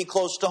that would be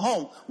close to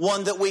home.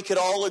 One that we could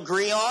all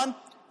agree on,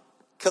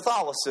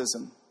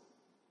 Catholicism.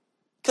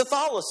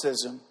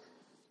 Catholicism.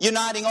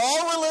 Uniting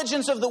all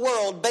religions of the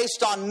world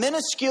based on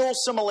minuscule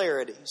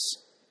similarities.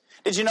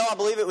 Did you know, I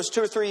believe it was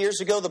 2 or 3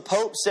 years ago, the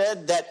Pope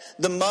said that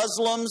the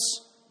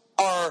Muslims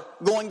are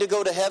going to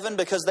go to heaven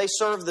because they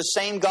serve the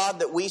same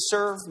God that we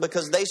serve,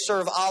 because they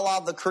serve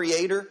Allah the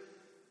Creator,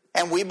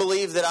 and we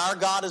believe that our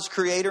God is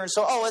Creator, and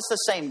so, it's the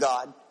same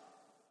God.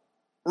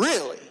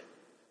 Really?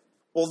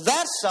 Well,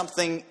 that's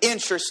something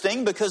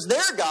interesting, because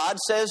their God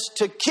says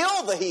to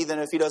kill the heathen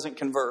if he doesn't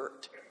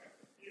convert.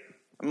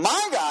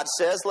 My God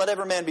says, let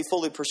every man be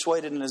fully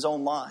persuaded in his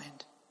own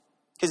mind,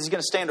 because he's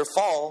going to stand or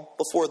fall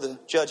before the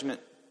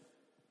judgment.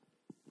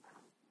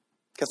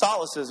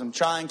 Catholicism,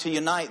 trying to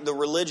unite the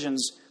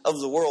religions of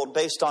the world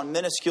based on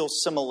minuscule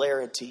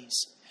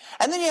similarities.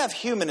 And then you have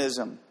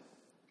humanism.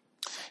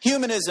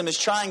 Humanism is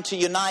trying to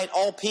unite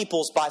all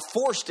peoples by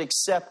forced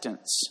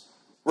acceptance,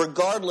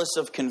 regardless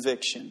of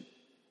conviction.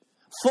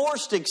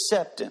 Forced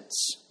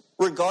acceptance,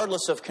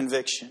 regardless of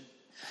conviction.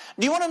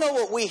 Do you want to know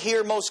what we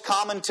hear most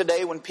common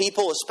today when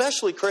people,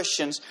 especially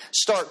Christians,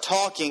 start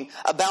talking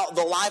about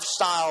the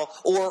lifestyle,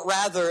 or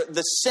rather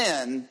the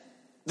sin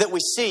that we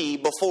see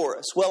before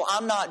us? Well,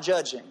 I'm not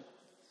judging.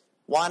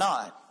 Why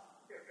not?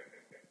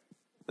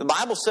 The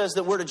Bible says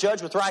that we're to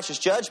judge with righteous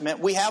judgment.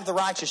 We have the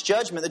righteous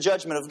judgment, the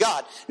judgment of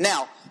God.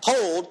 Now,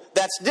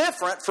 that's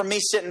different from me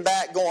sitting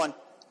back going,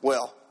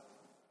 well,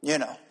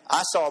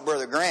 I saw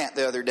Brother Grant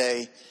the other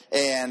day,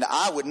 and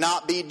I would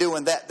not be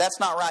doing that. That's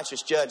not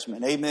righteous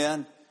judgment.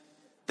 Amen.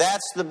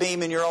 That's the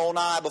beam in your own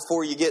eye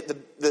before you get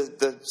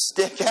the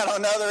stick out of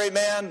another.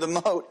 Amen. The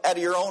mote out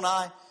of your own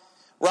eye.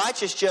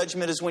 Righteous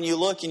judgment is when you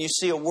look and you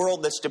see a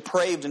world that's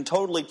depraved and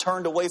totally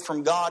turned away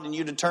from God, and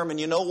you determine,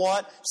 you know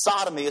what?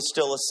 Sodomy is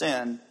still a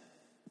sin.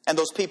 And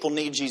those people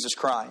need Jesus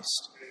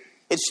Christ.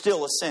 It's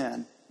still a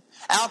sin.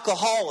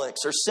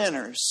 Alcoholics are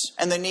sinners,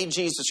 and they need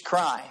Jesus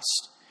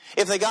Christ.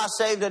 If they got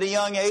saved at a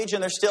young age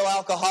and they're still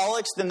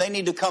alcoholics, then they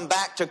need to come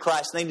back to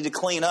Christ. They need to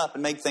clean up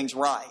and make things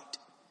right.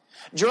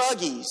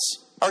 Druggies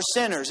are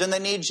sinners, and they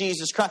need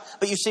Jesus Christ.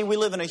 But you see, we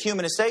live in a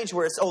humanist age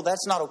where it's,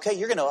 that's not okay.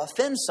 You're going to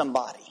offend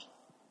somebody.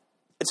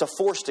 It's a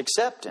forced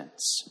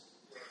acceptance.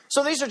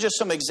 So these are just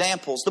some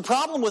examples. The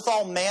problem with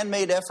all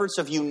man-made efforts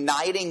of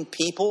uniting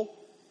people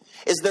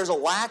is there's a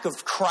lack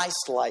of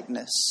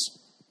Christ-likeness.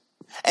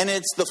 And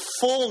it's the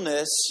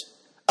fullness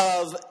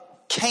of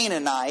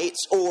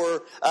Canaanites,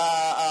 or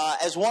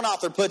as one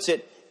author puts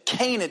it,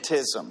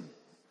 Canaanitism.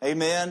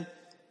 Amen?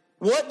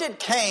 What did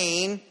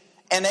Cain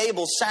and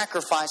Abel's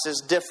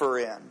sacrifices differ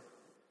in?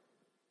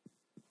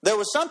 There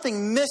was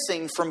something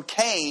missing from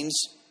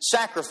Cain's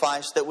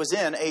sacrifice that was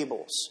in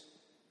Abel's.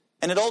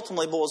 And it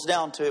ultimately boils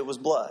down to, it was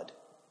blood.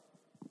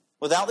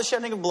 Without the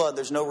shedding of blood,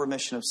 there's no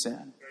remission of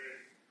sin.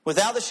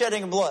 Without the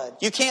shedding of blood.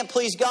 You can't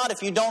please God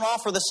if you don't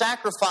offer the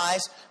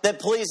sacrifice that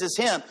pleases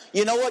Him.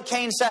 You know what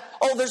Cain said?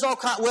 There's all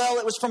kind. Well,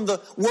 it was from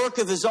the work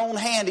of his own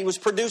hand. He was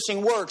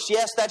producing works.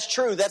 Yes, that's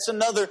true. That's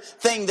another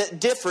thing that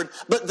differed.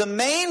 But the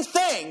main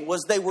thing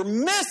was they were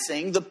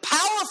missing the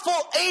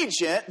powerful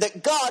agent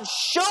that God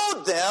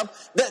showed them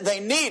that they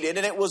needed,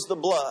 and it was the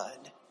blood.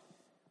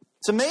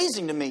 It's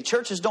amazing to me.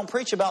 Churches don't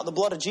preach about the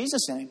blood of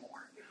Jesus anymore.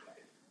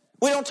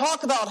 We don't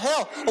talk about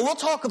hell. We'll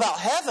talk about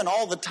heaven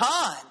all the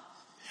time.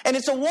 And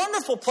it's a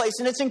wonderful place,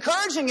 and it's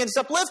encouraging, and it's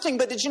uplifting.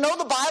 But did you know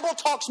the Bible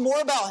talks more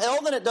about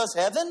hell than it does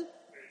heaven?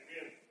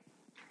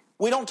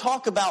 We don't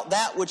talk about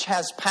that which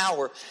has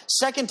power.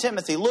 2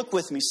 Timothy, look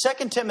with me.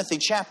 2 Timothy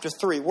chapter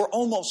 3. We're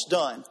almost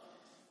done.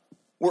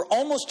 We're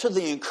almost to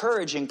the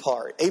encouraging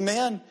part.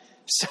 Amen?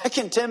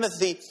 2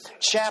 Timothy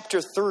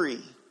chapter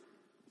 3.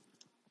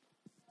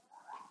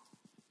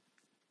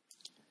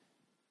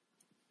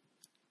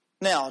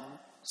 Now,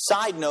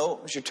 side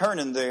note, as you're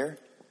turning there,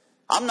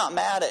 I'm not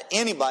mad at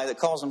anybody that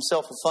calls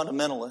himself a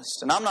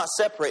fundamentalist. And I'm not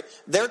separate.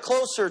 They're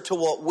closer to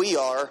what we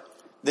are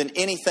than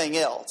anything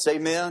else.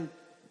 Amen?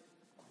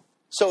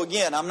 So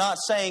again, I'm not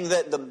saying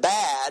that the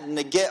bad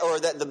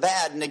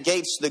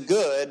negates the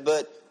good,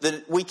 but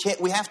that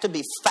we have to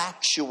be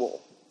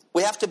factual.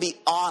 We have to be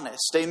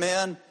honest.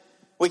 Amen?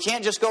 We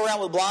can't just go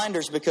around with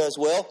blinders because,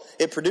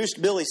 it produced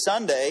Billy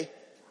Sunday.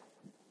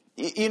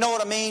 You know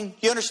what I mean?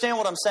 You understand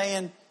what I'm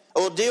saying?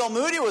 Well, D.L.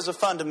 Moody was a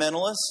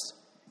fundamentalist.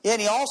 Yeah,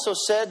 and he also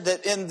said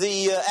that in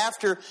the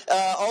after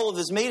all of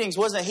his meetings,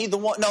 wasn't he the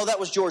one? No, that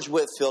was George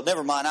Whitefield.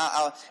 Never mind.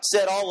 I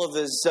said all of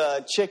his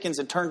chickens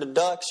had turned to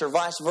ducks, or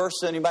vice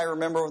versa. Anybody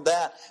remember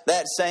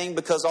that saying?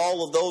 Because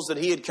all of those that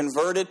he had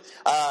converted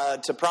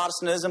to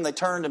Protestantism, they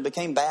turned and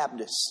became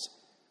Baptists.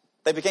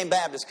 They became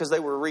Baptists because they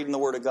were reading the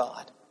Word of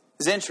God.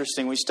 It's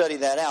interesting. We study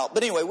that out.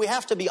 But anyway, we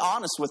have to be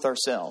honest with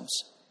ourselves.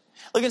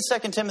 Look in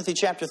 2 Timothy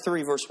chapter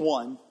 3, verse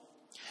 1.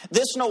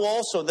 This know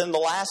also, then the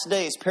last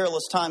days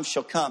perilous times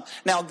shall come.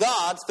 Now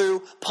God,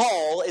 through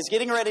Paul, is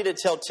getting ready to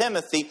tell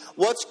Timothy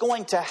what's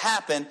going to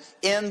happen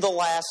in the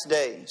last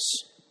days.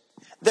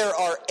 There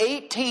are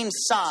 18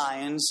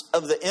 signs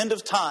of the end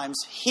of times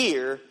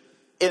here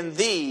in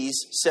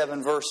these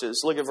 7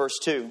 verses. Look at verse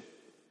 2.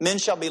 Men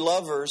shall be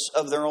lovers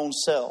of their own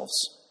selves,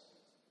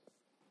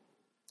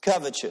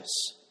 covetous,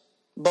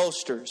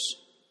 boasters,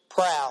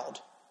 proud,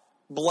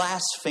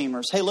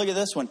 blasphemers. Hey, look at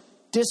this one.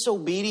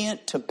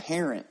 Disobedient to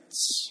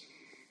parents,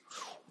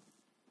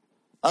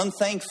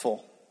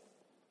 unthankful,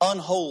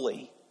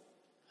 unholy,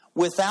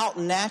 without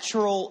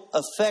natural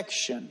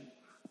affection,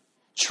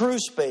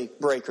 truce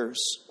breakers,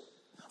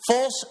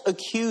 false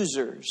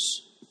accusers,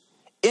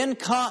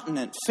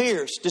 incontinent,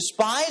 fierce,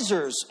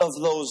 despisers of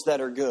those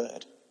that are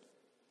good.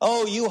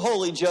 Oh, you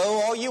holy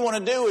Joe, all you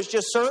want to do is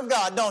just serve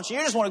God, don't you?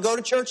 You just want to go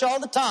to church all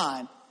the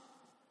time.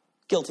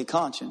 Guilty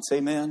conscience,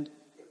 amen?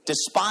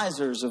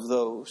 Despisers of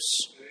those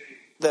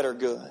that are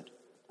good.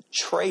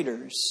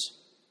 Traitors.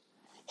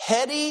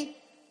 Heady,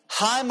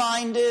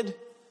 high-minded,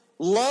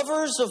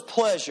 lovers of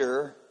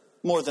pleasure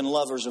more than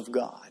lovers of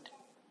God.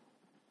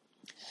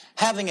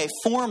 Having a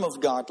form of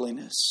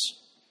godliness,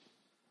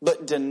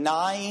 but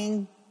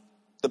denying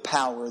the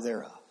power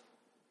thereof.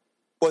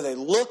 Or they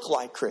look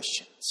like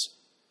Christians,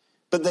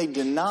 but they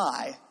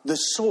deny the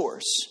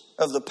source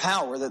of the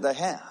power that they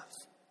have.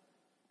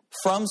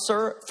 From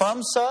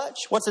such,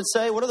 what's it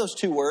say? What are those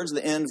 2 words,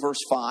 the end, verse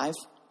 5?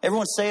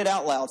 Everyone say it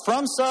out loud.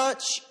 From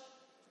such,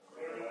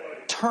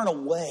 turn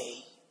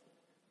away.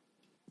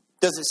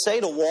 Does it say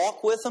to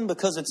walk with them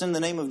because it's in the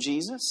name of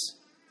Jesus?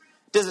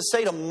 Does it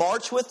say to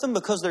march with them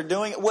because they're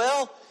doing it?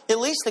 Well, at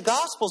least the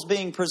gospel's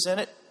being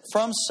presented.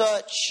 From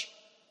such,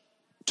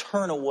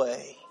 turn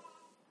away.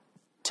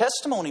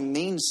 Testimony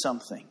means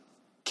something.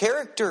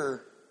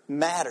 Character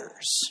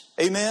matters.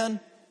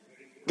 Amen?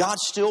 God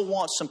still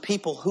wants some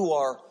people who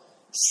are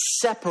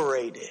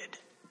separated,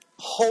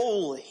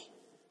 holy,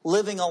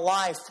 living a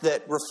life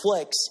that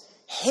reflects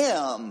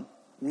Him,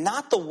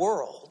 not the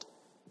world.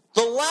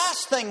 The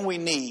last thing we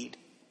need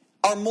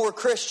are more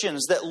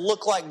Christians that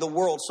look like the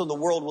world so the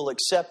world will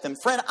accept them.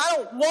 Friend, I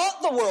don't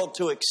want the world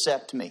to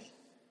accept me.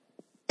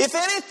 If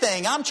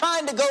anything, I'm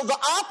trying to go the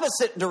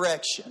opposite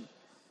direction.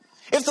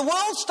 If the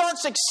world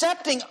starts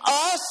accepting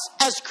us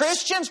as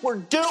Christians, we're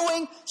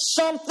doing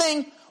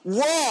something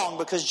wrong,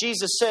 because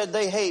Jesus said,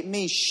 they hate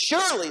me,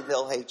 surely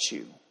they'll hate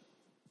you.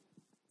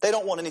 They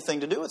don't want anything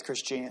to do with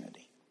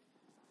Christianity.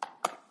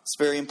 It's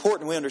very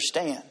important we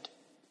understand.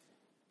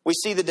 We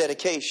see the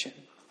dedication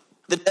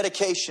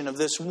of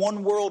this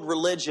one world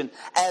religion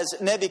as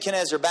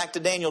Nebuchadnezzar, back to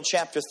Daniel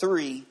chapter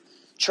 3,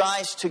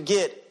 tries to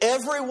get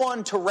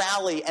everyone to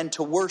rally and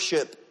to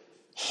worship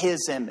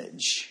his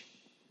image.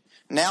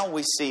 Now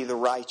we see the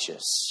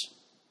righteous.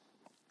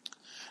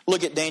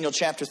 Look at Daniel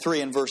chapter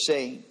 3 and verse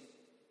 8.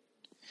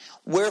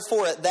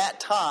 Wherefore at that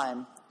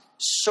time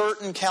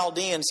certain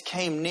Chaldeans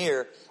came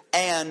near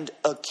and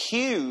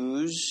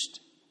accused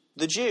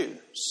the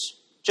Jews.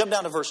 Jump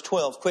down to verse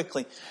 12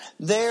 quickly.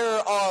 There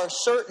are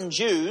certain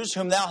Jews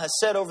whom thou hast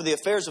set over the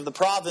affairs of the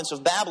province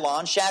of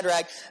Babylon,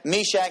 Shadrach,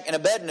 Meshach, and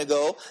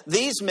Abednego.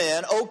 These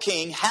men, O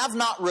king, have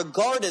not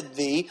regarded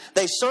thee.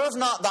 They serve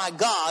not thy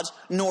gods,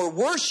 nor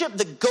worship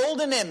the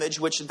golden image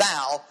which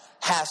thou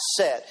hast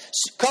set.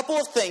 A couple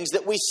of things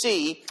that we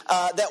see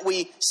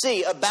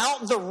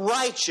about the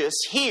righteous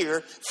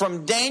here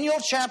from Daniel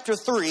chapter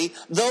 3,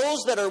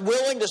 those that are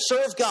willing to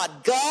serve God,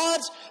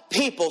 God's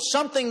people,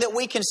 something that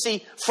we can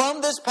see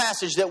from this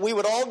passage that we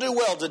would all do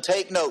well to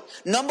take note.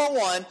 Number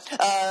one,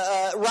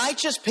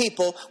 righteous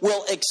people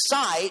will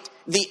excite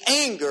the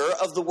anger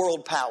of the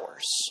world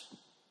powers.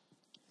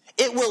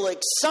 It will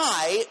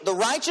excite, the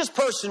righteous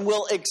person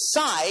will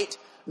excite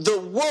the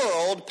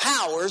world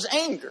powers'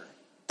 anger.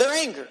 Their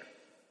anger.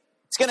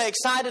 It's going to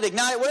excite it,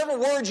 ignite it, whatever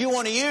word you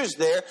want to use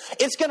there.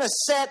 It's going to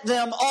set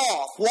them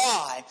off.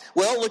 Why?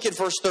 Well, look at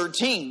verse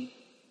 13.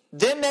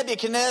 Then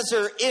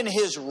Nebuchadnezzar, in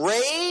his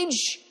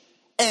rage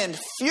and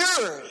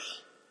fury,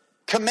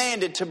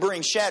 commanded to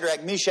bring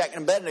Shadrach, Meshach,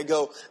 and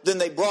Abednego. Then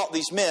they brought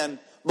these men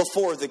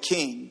before the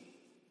king.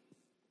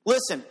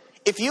 Listen,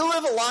 if you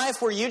live a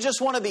life where you just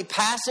want to be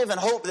passive and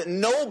hope that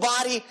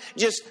nobody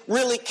just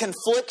really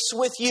conflicts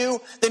with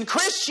you, then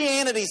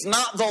Christianity's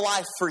not the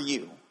life for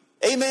you.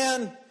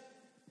 Amen?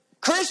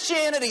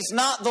 Christianity's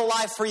not the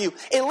life for you.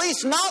 At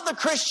least not the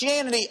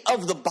Christianity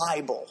of the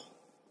Bible.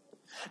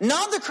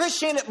 Not the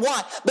Christianity.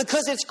 Why?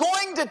 Because it's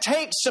going to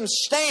take some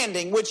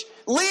standing, which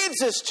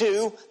leads us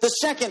to the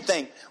second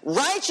thing.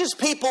 Righteous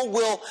people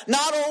will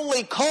not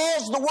only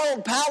cause the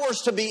world powers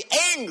to be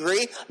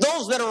angry,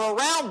 those that are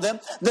around them,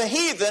 the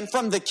heathen,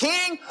 from the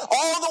king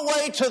all the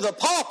way to the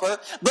pauper,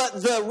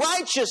 but the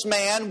righteous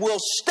man will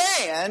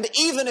stand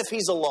even if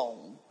he's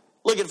alone.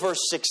 Look at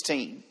verse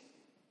 16.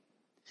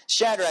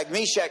 Shadrach,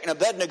 Meshach, and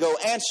Abednego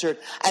answered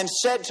and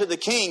said to the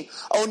king,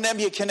 O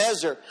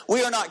Nebuchadnezzar,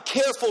 we are not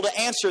careful to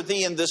answer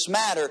thee in this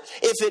matter.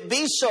 If it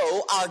be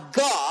so, our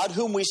God,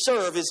 whom we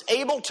serve, is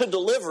able to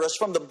deliver us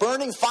from the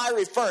burning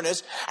fiery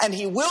furnace, and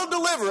he will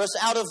deliver us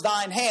out of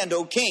thine hand,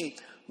 O king.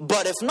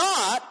 But if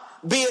not,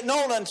 be it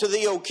known unto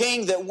thee, O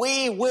king, that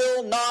we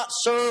will not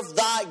serve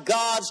thy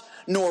gods,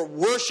 nor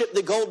worship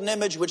the golden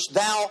image which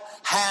thou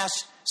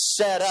hast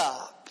set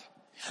up.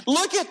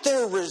 Look at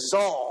their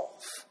resolve.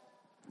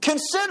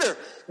 Consider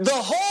the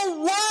whole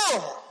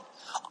world.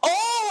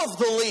 All of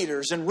the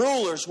leaders and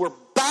rulers were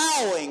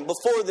bowing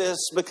before this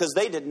because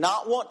they did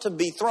not want to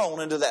be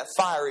thrown into that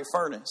fiery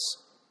furnace.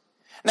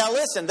 Now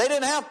listen, they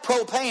didn't have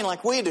propane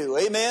like we do,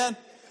 amen?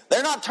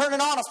 They're not turning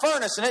on a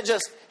furnace and it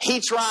just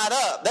heats right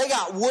up. They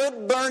got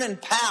wood burning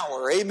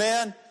power,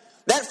 amen?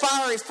 That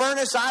fiery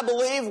furnace, I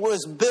believe,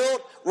 was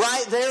built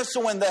right there.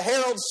 So when the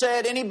herald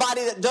said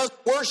anybody that does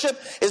worship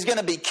is going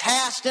to be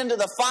cast into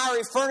the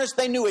fiery furnace,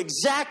 they knew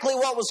exactly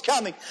what was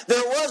coming.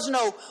 There was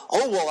no,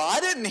 oh, well, I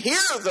didn't hear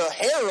the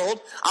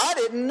herald. I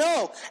didn't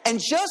know. And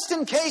just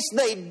in case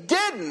they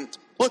didn't,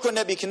 look what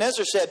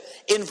Nebuchadnezzar said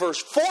in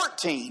verse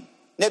 14.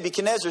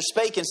 Nebuchadnezzar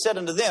spake and said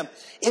unto them,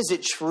 Is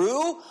it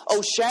true,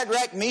 O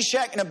Shadrach,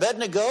 Meshach, and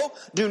Abednego?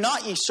 Do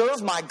not ye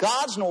serve my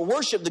gods, nor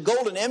worship the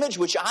golden image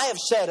which I have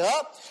set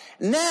up?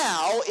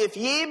 Now, if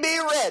ye be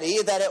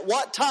ready, that at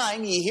what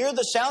time ye hear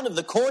the sound of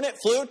the cornet,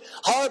 flute,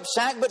 harp,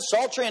 sackbut,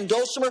 psaltery, and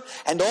dulcimer,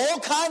 and all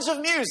kinds of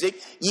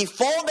music, ye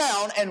fall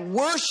down and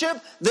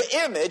worship the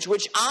image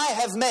which I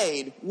have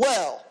made.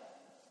 Well,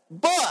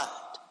 but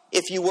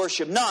if you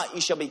worship not,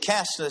 you shall be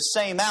cast in the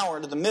same hour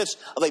into the midst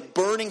of a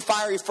burning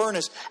fiery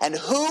furnace. And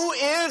who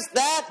is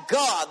that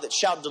God that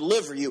shall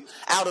deliver you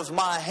out of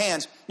my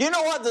hands? You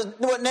know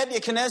what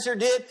Nebuchadnezzar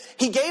did?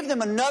 He gave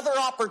them another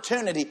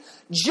opportunity,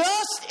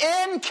 just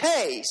in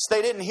case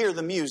they didn't hear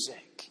the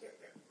music.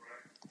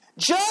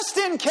 Just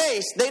in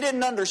case they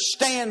didn't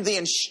understand the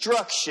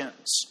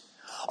instructions.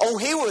 Oh,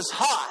 he was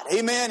hot.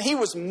 Amen. He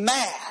was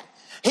mad.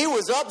 He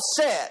was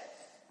upset.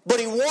 But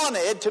he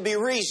wanted to be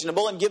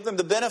reasonable and give them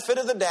the benefit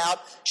of the doubt.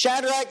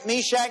 Shadrach,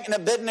 Meshach, and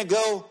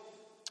Abednego,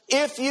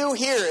 if you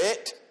hear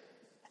it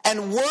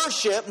and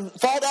worship,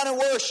 fall down and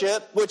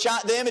worship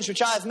the image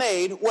which I have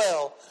made,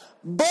 well,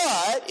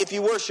 but if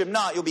you worship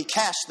not, you'll be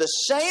cast the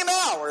same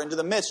hour into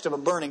the midst of a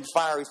burning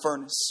fiery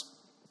furnace.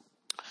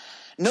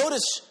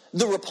 Notice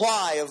the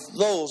reply of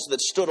those that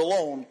stood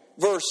alone.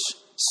 Verse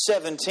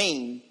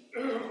 17.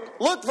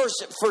 Look verse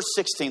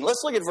 16.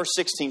 Let's look at verse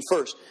 16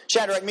 first.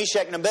 Shadrach,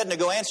 Meshach, and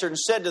Abednego answered and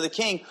said to the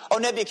king, O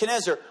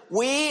Nebuchadnezzar,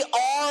 we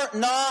are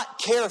not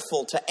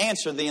careful to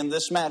answer thee in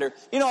this matter.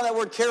 You know what that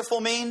word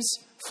careful means?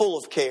 Full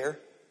of care.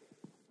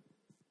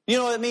 You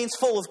know what it means?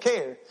 Full of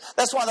care.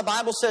 That's why the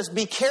Bible says,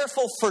 be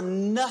careful for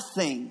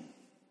nothing,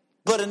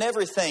 but in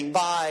everything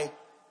by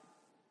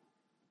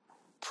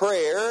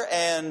prayer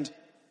and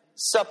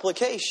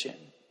supplication.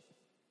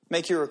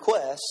 Make your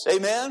requests.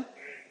 Amen?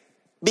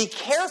 Be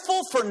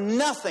careful for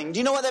nothing. Do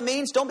you know what that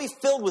means? Don't be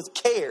filled with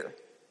care.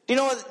 Do you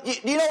know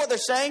what they're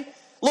saying?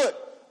 Look,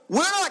 we're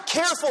not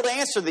careful to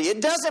answer thee.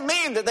 It doesn't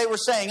mean that they were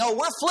saying, oh,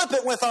 we're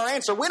flippant with our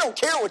answer. We don't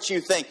care what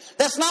you think.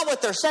 That's not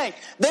what they're saying.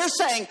 They're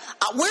saying,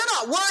 we're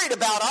not worried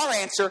about our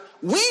answer.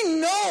 We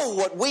know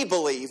what we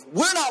believe.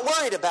 We're not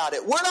worried about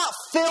it. We're not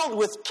filled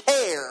with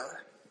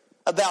care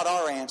about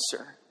our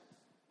answer.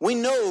 We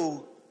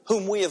know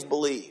whom we have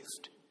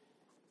believed.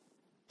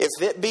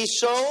 If it be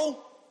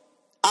so,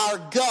 our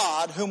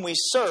God, whom we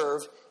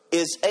serve,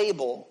 is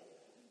able.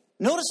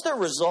 Notice their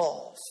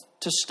resolve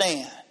to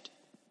stand.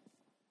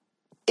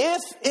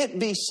 If it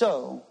be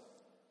so,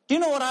 do you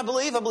know what I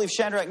believe? I believe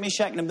Shadrach,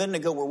 Meshach, and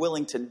Abednego were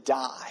willing to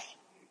die.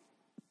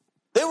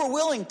 They were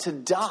willing to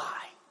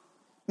die.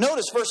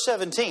 Notice verse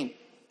 17.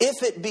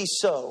 If it be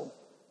so,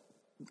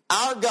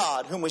 our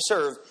God, whom we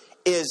serve,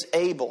 is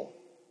able.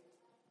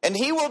 And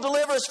he will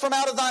deliver us from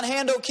out of thine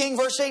hand, O king.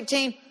 Verse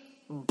 18.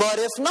 But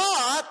if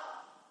not,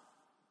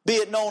 be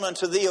it known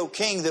unto thee, O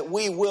king, that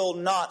we will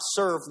not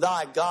serve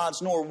thy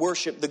gods, nor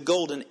worship the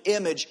golden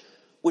image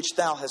which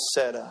thou hast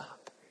set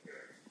up.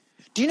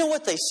 Do you know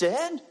what they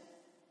said?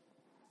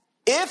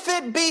 If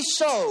it be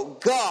so,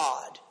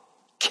 God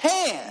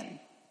can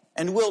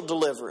and will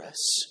deliver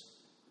us.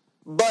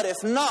 But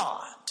if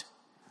not,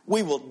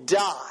 we will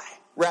die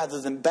rather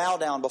than bow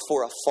down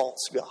before a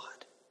false God.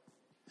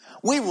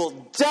 We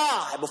will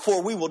die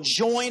before we will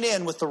join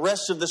in with the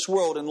rest of this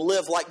world and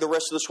live like the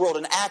rest of this world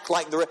and act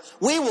like the rest.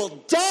 We will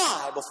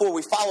die before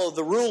we follow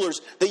the rulers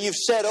that you've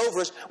set over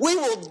us. We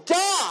will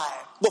die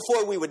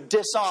before we would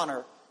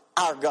dishonor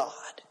our God.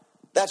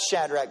 That's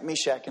Shadrach,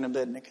 Meshach, and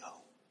Abednego.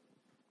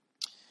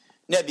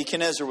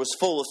 Nebuchadnezzar was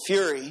full of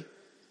fury.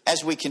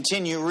 As we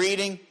continue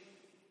reading,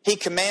 he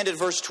commanded,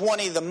 verse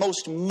 20, the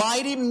most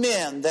mighty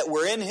men that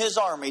were in his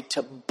army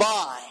to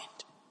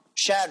bind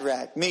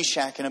Shadrach,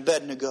 Meshach, and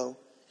Abednego,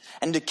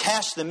 and to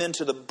cast them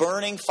into the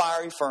burning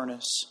fiery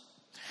furnace.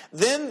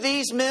 Then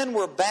these men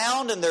were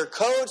bound in their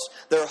coats,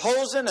 their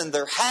hosen, and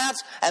their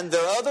hats, and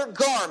their other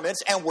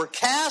garments, and were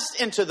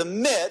cast into the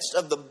midst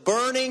of the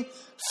burning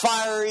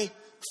fiery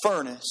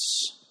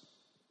furnace.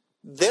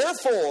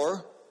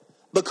 Therefore,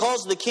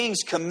 because the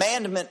king's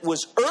commandment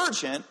was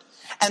urgent,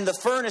 and the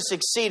furnace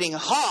exceeding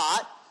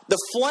hot, the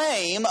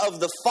flame of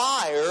the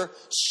fire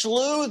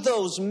slew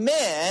those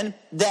men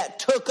that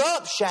took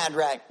up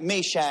Shadrach,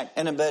 Meshach,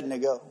 and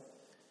Abednego.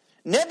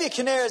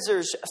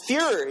 Nebuchadnezzar's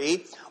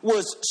fury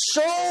was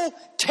so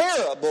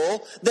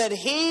terrible that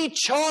he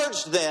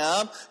charged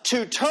them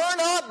to turn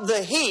up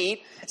the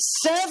heat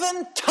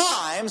 7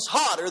 times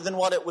hotter than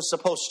what it was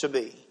supposed to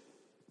be.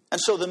 And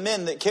so the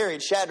men that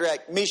carried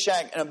Shadrach,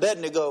 Meshach, and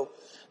Abednego,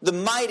 the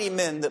mighty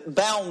men that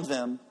bound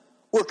them,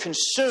 were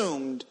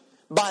consumed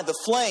by the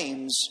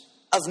flames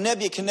of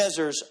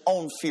Nebuchadnezzar's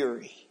own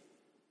fury.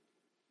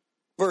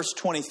 Verse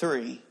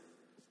 23.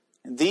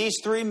 And these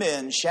 3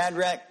 men,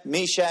 Shadrach,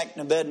 Meshach,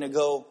 and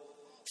Abednego,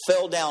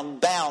 fell down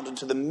bound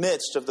into the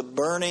midst of the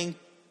burning,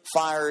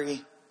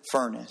 fiery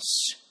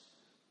furnace.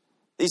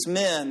 These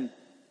men,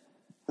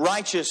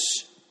 righteous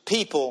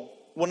people,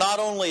 will not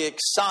only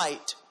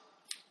excite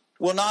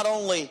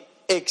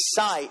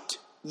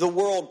the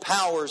world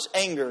power's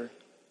anger.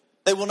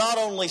 They will not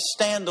only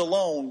stand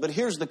alone, but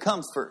here's the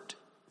comfort.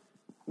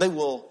 They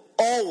will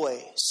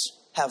always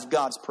have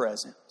God's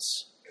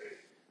presence.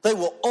 They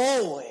will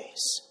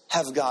always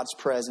have God's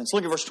presence.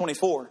 Look at verse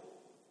 24.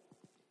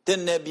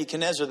 Then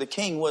Nebuchadnezzar the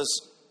king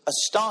was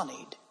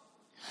astonished,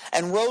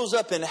 and rose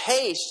up in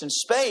haste, and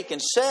spake,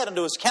 and said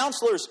unto his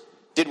counselors,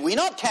 Did we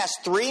not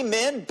cast 3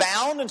 men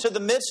bound into the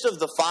midst of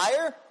the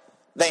fire?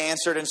 They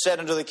answered and said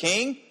unto the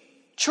king,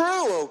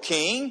 True, O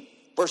king.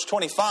 Verse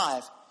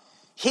 25.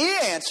 He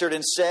answered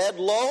and said,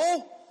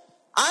 Lo,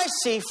 I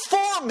see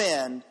 4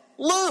 men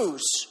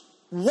loose,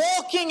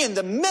 walking in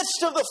the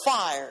midst of the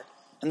fire,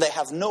 and they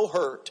have no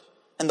hurt.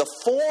 And the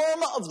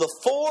form of the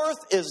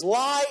 4th is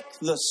like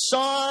the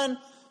Son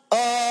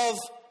of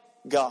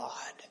God.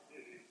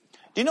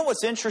 Do you know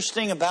what's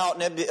interesting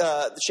about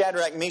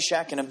Shadrach,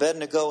 Meshach, and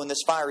Abednego in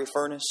this fiery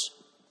furnace?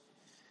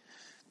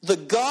 The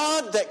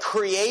God that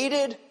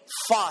created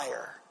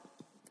fire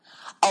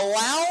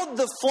allowed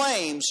the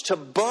flames to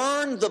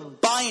burn the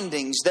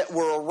bindings that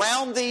were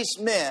around these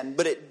men,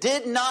 but it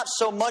did not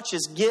so much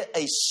as get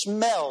a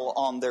smell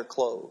on their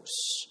clothes.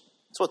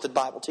 That's what the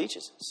Bible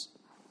teaches us.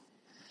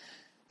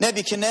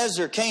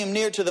 Nebuchadnezzar came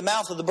near to the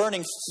mouth of the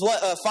burning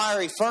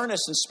fiery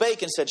furnace and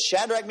spake and said,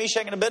 Shadrach,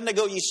 Meshach, and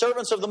Abednego, ye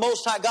servants of the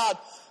Most High God,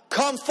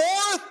 come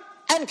forth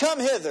and come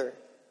hither.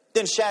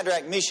 Then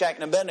Shadrach, Meshach,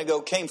 and Abednego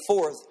came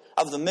forth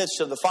of the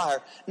midst of the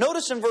fire.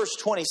 Notice in verse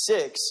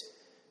 26,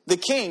 the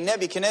king,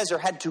 Nebuchadnezzar,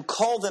 had to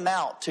call them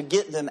out to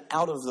get them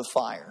out of the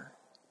fire.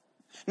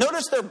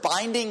 Notice their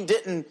binding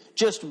didn't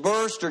just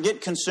burst or get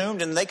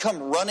consumed and they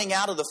come running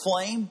out of the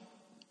flame.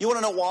 You want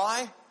to know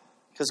why?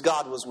 Because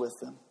God was with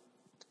them.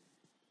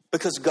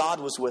 Because God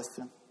was with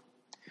them.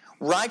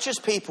 Righteous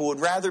people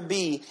would rather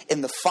be in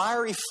the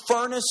fiery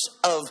furnace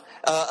of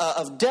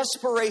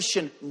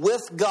desperation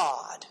with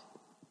God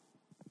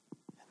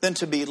than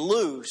to be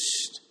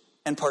loosed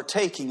and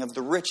partaking of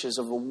the riches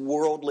of a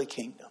worldly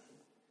kingdom.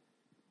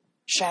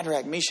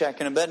 Shadrach, Meshach,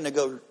 and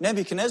Abednego,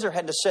 Nebuchadnezzar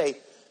had to say,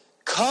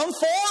 Come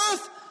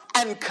forth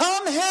and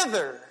come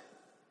hither.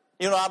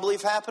 You know what I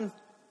believe happened?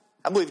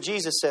 I believe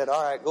Jesus said,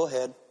 All right, go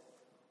ahead.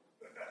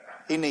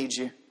 He needs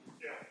you.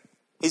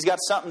 He's got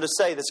something to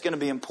say that's going to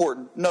be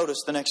important.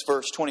 Notice the next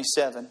verse,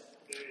 27.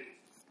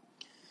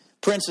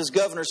 Princes,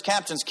 governors,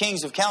 captains,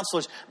 kings of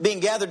counselors, being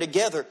gathered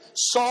together,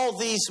 saw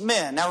these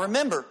men. Now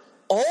remember,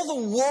 all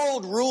the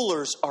world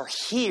rulers are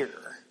here.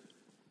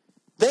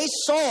 They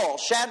saw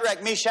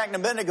Shadrach, Meshach, and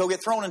Abednego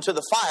get thrown into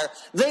the fire.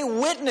 They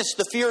witnessed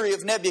the fury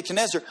of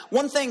Nebuchadnezzar.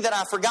 One thing that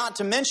I forgot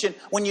to mention,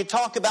 when you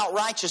talk about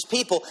righteous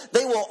people,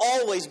 they will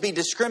always be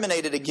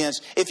discriminated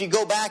against. If you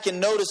go back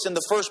and notice in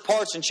the first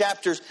parts in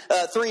chapters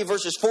 3,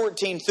 verses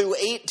 14 through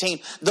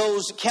 18,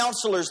 those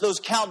counselors, those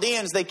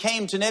Chaldeans, they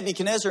came to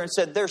Nebuchadnezzar and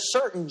said, there's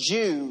certain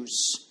Jews,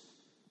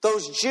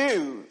 those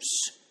Jewish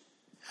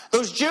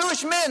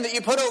men that you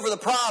put over the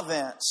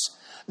province,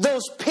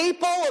 those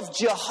people of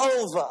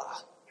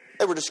Jehovah,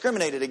 they were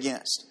discriminated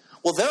against.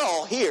 Well, they're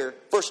all here.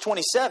 Verse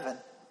 27.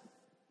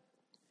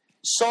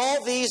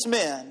 Saw these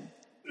men,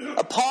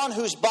 upon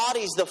whose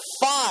bodies the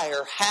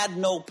fire had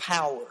no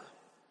power,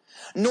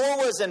 nor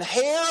was an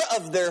hair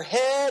of their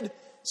head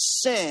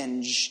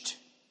singed,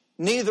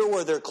 neither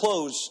were their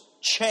clothes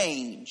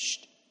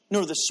changed,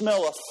 nor the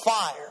smell of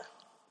fire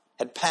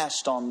had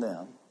passed on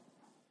them.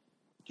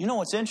 You know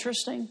what's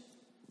interesting?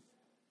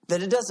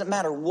 That it doesn't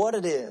matter what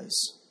it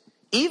is.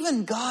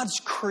 Even God's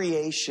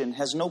creation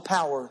has no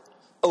power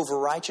over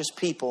righteous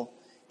people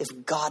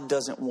if God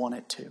doesn't want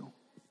it to.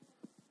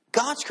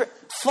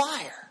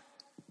 Fire.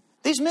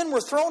 These men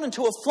were thrown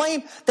into a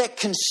flame that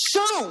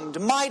consumed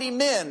mighty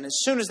men as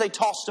soon as they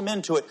tossed them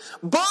into it.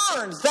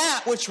 Burned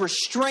that which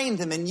restrained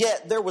them, and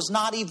yet there was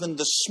not even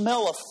the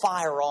smell of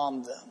fire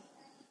on them.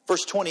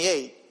 Verse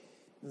 28.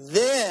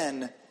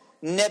 Then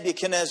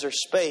Nebuchadnezzar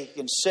spake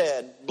and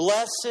said,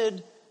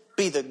 Blessed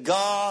be the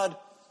God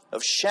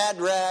of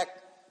Shadrach,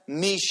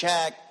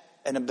 Meshach,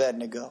 and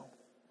Abednego,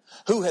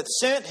 who hath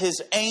sent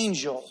his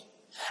angel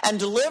and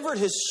delivered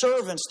his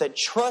servants that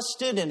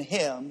trusted in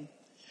him,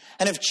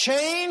 and have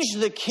changed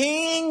the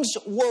king's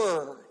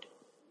word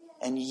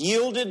and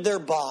yielded their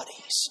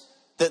bodies,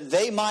 that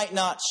they might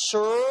not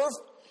serve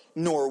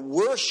nor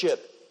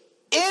worship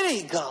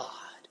any God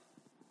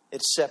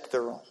except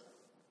their own.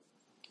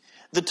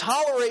 the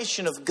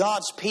toleration of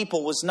God's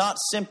people was not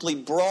simply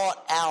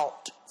brought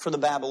out for the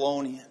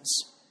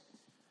Babylonians.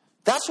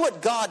 That's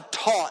what God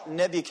taught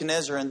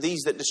Nebuchadnezzar and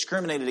these that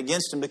discriminated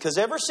against him, because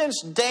ever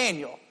since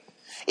Daniel,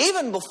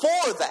 even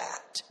before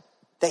that,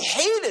 they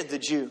hated the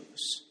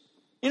Jews.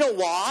 You know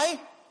why?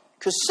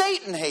 Because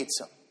Satan hates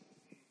them.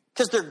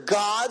 Because they're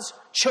God's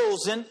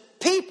chosen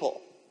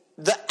people.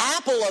 The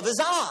apple of his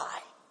eye.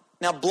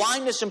 Now,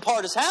 blindness in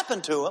part has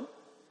happened to him.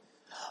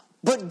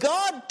 But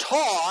God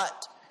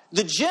taught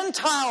the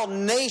Gentile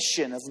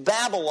nation of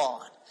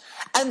Babylon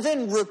and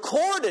then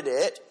recorded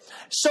it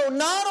so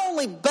not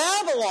only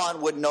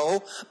Babylon would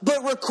know,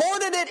 but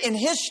recorded it in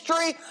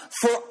history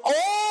for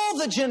all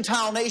the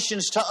Gentile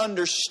nations to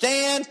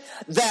understand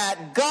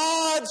that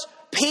God's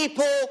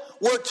people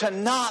were to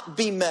not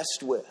be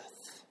messed with.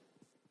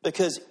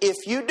 Because if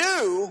you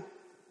do,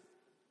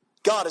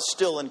 God is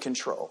still in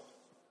control.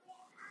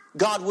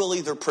 God will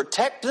either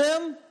protect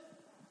them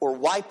or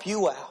wipe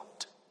you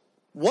out.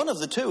 One of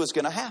the two is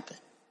going to happen.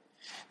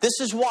 This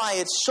is why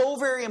it's so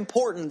very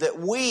important that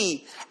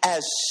we,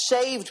 as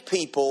saved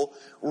people,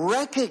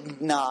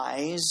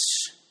 recognize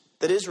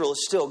that Israel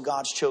is still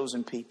God's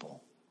chosen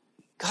people.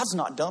 God's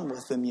not done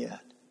with them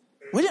yet.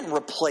 We didn't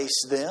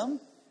replace them.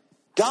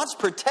 God's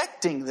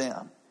protecting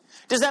them.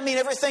 Does that mean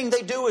everything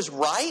they do is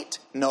right?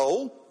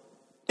 No.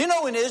 You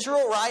know, in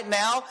Israel right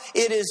now,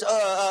 it is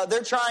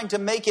they're trying to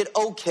make it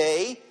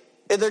okay.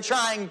 They're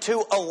trying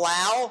to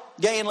allow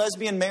gay and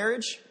lesbian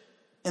marriage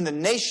in the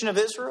nation of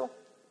Israel.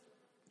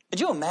 Could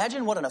you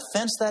imagine what an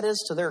offense that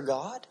is to their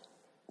God?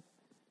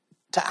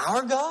 To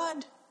our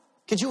God?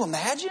 Could you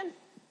imagine?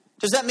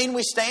 Does that mean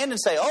we stand and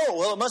say, oh,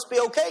 well, it must be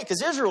okay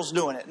because Israel's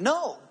doing it?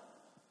 No.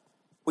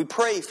 We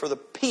pray for the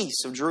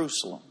peace of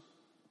Jerusalem.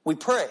 We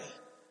pray.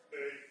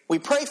 We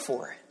pray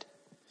for it.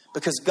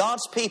 Because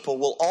God's people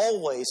will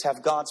always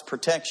have God's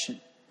protection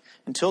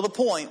until the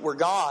point where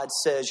God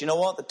says, you know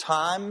what, the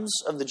times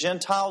of the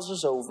Gentiles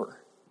is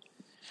over.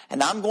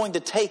 And I'm going to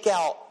take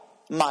out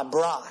my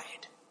bride.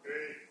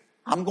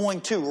 I'm going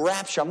to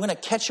rapture. I'm going to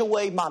catch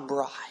away my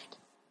bride.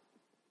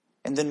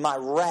 And then my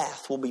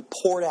wrath will be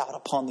poured out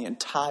upon the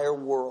entire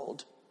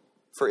world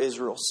for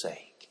Israel's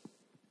sake.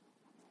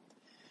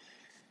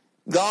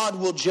 God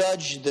will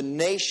judge the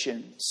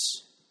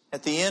nations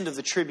at the end of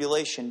the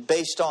tribulation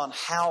based on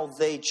how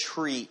they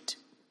treat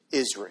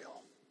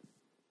Israel.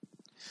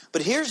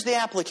 But here's the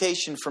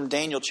application from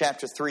Daniel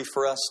chapter 3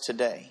 for us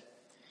today.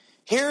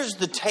 Here's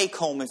the take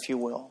home, if you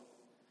will.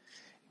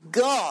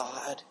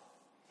 God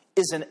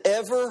is an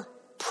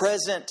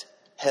ever-present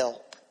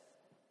help,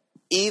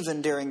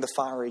 even during the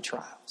fiery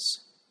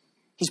trials.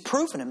 He's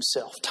proven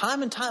himself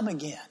time and time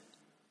again.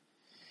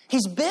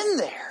 He's been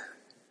there.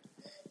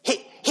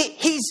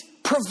 He's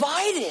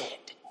provided.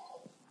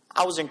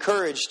 I was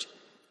encouraged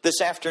this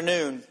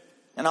afternoon,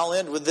 and I'll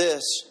end with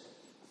this.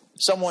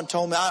 Someone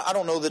told me, I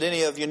don't know that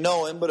any of you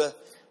know him, but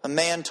a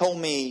man told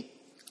me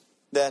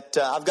that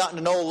I've gotten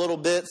to know a little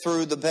bit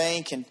through the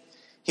bank, and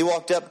he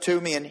walked up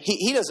to me, and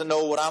he doesn't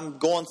know what I'm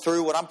going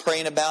through, what I'm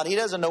praying about. He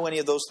doesn't know any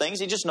of those things.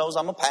 He just knows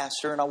I'm a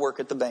pastor and I work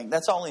at the bank.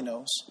 That's all he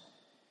knows.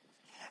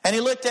 And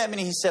he looked at me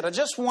and he said, I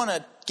just want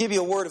to give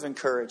you a word of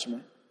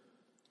encouragement.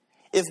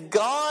 If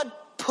God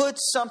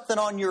puts something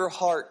on your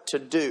heart to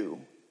do,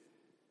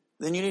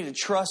 then you need to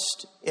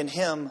trust in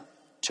Him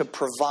to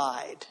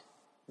provide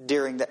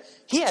during that.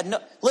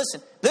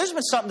 Listen, there's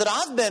been something that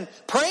I've been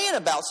praying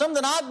about,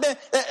 something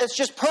it's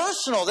just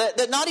personal,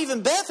 that not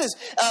even Beth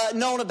has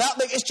known about,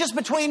 but it's just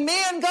between me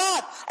and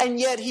God. And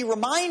yet He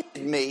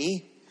reminded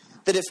me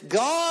that if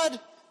God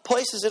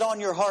places it on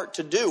your heart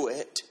to do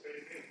it,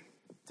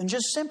 then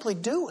just simply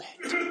do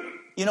it.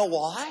 You know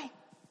why?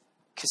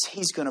 Because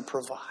He's going to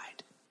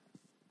provide.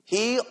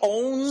 He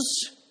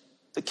owns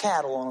the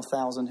cattle on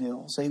 1,000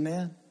 hills.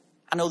 Amen?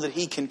 I know that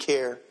He can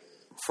care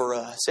for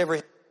us.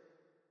 Every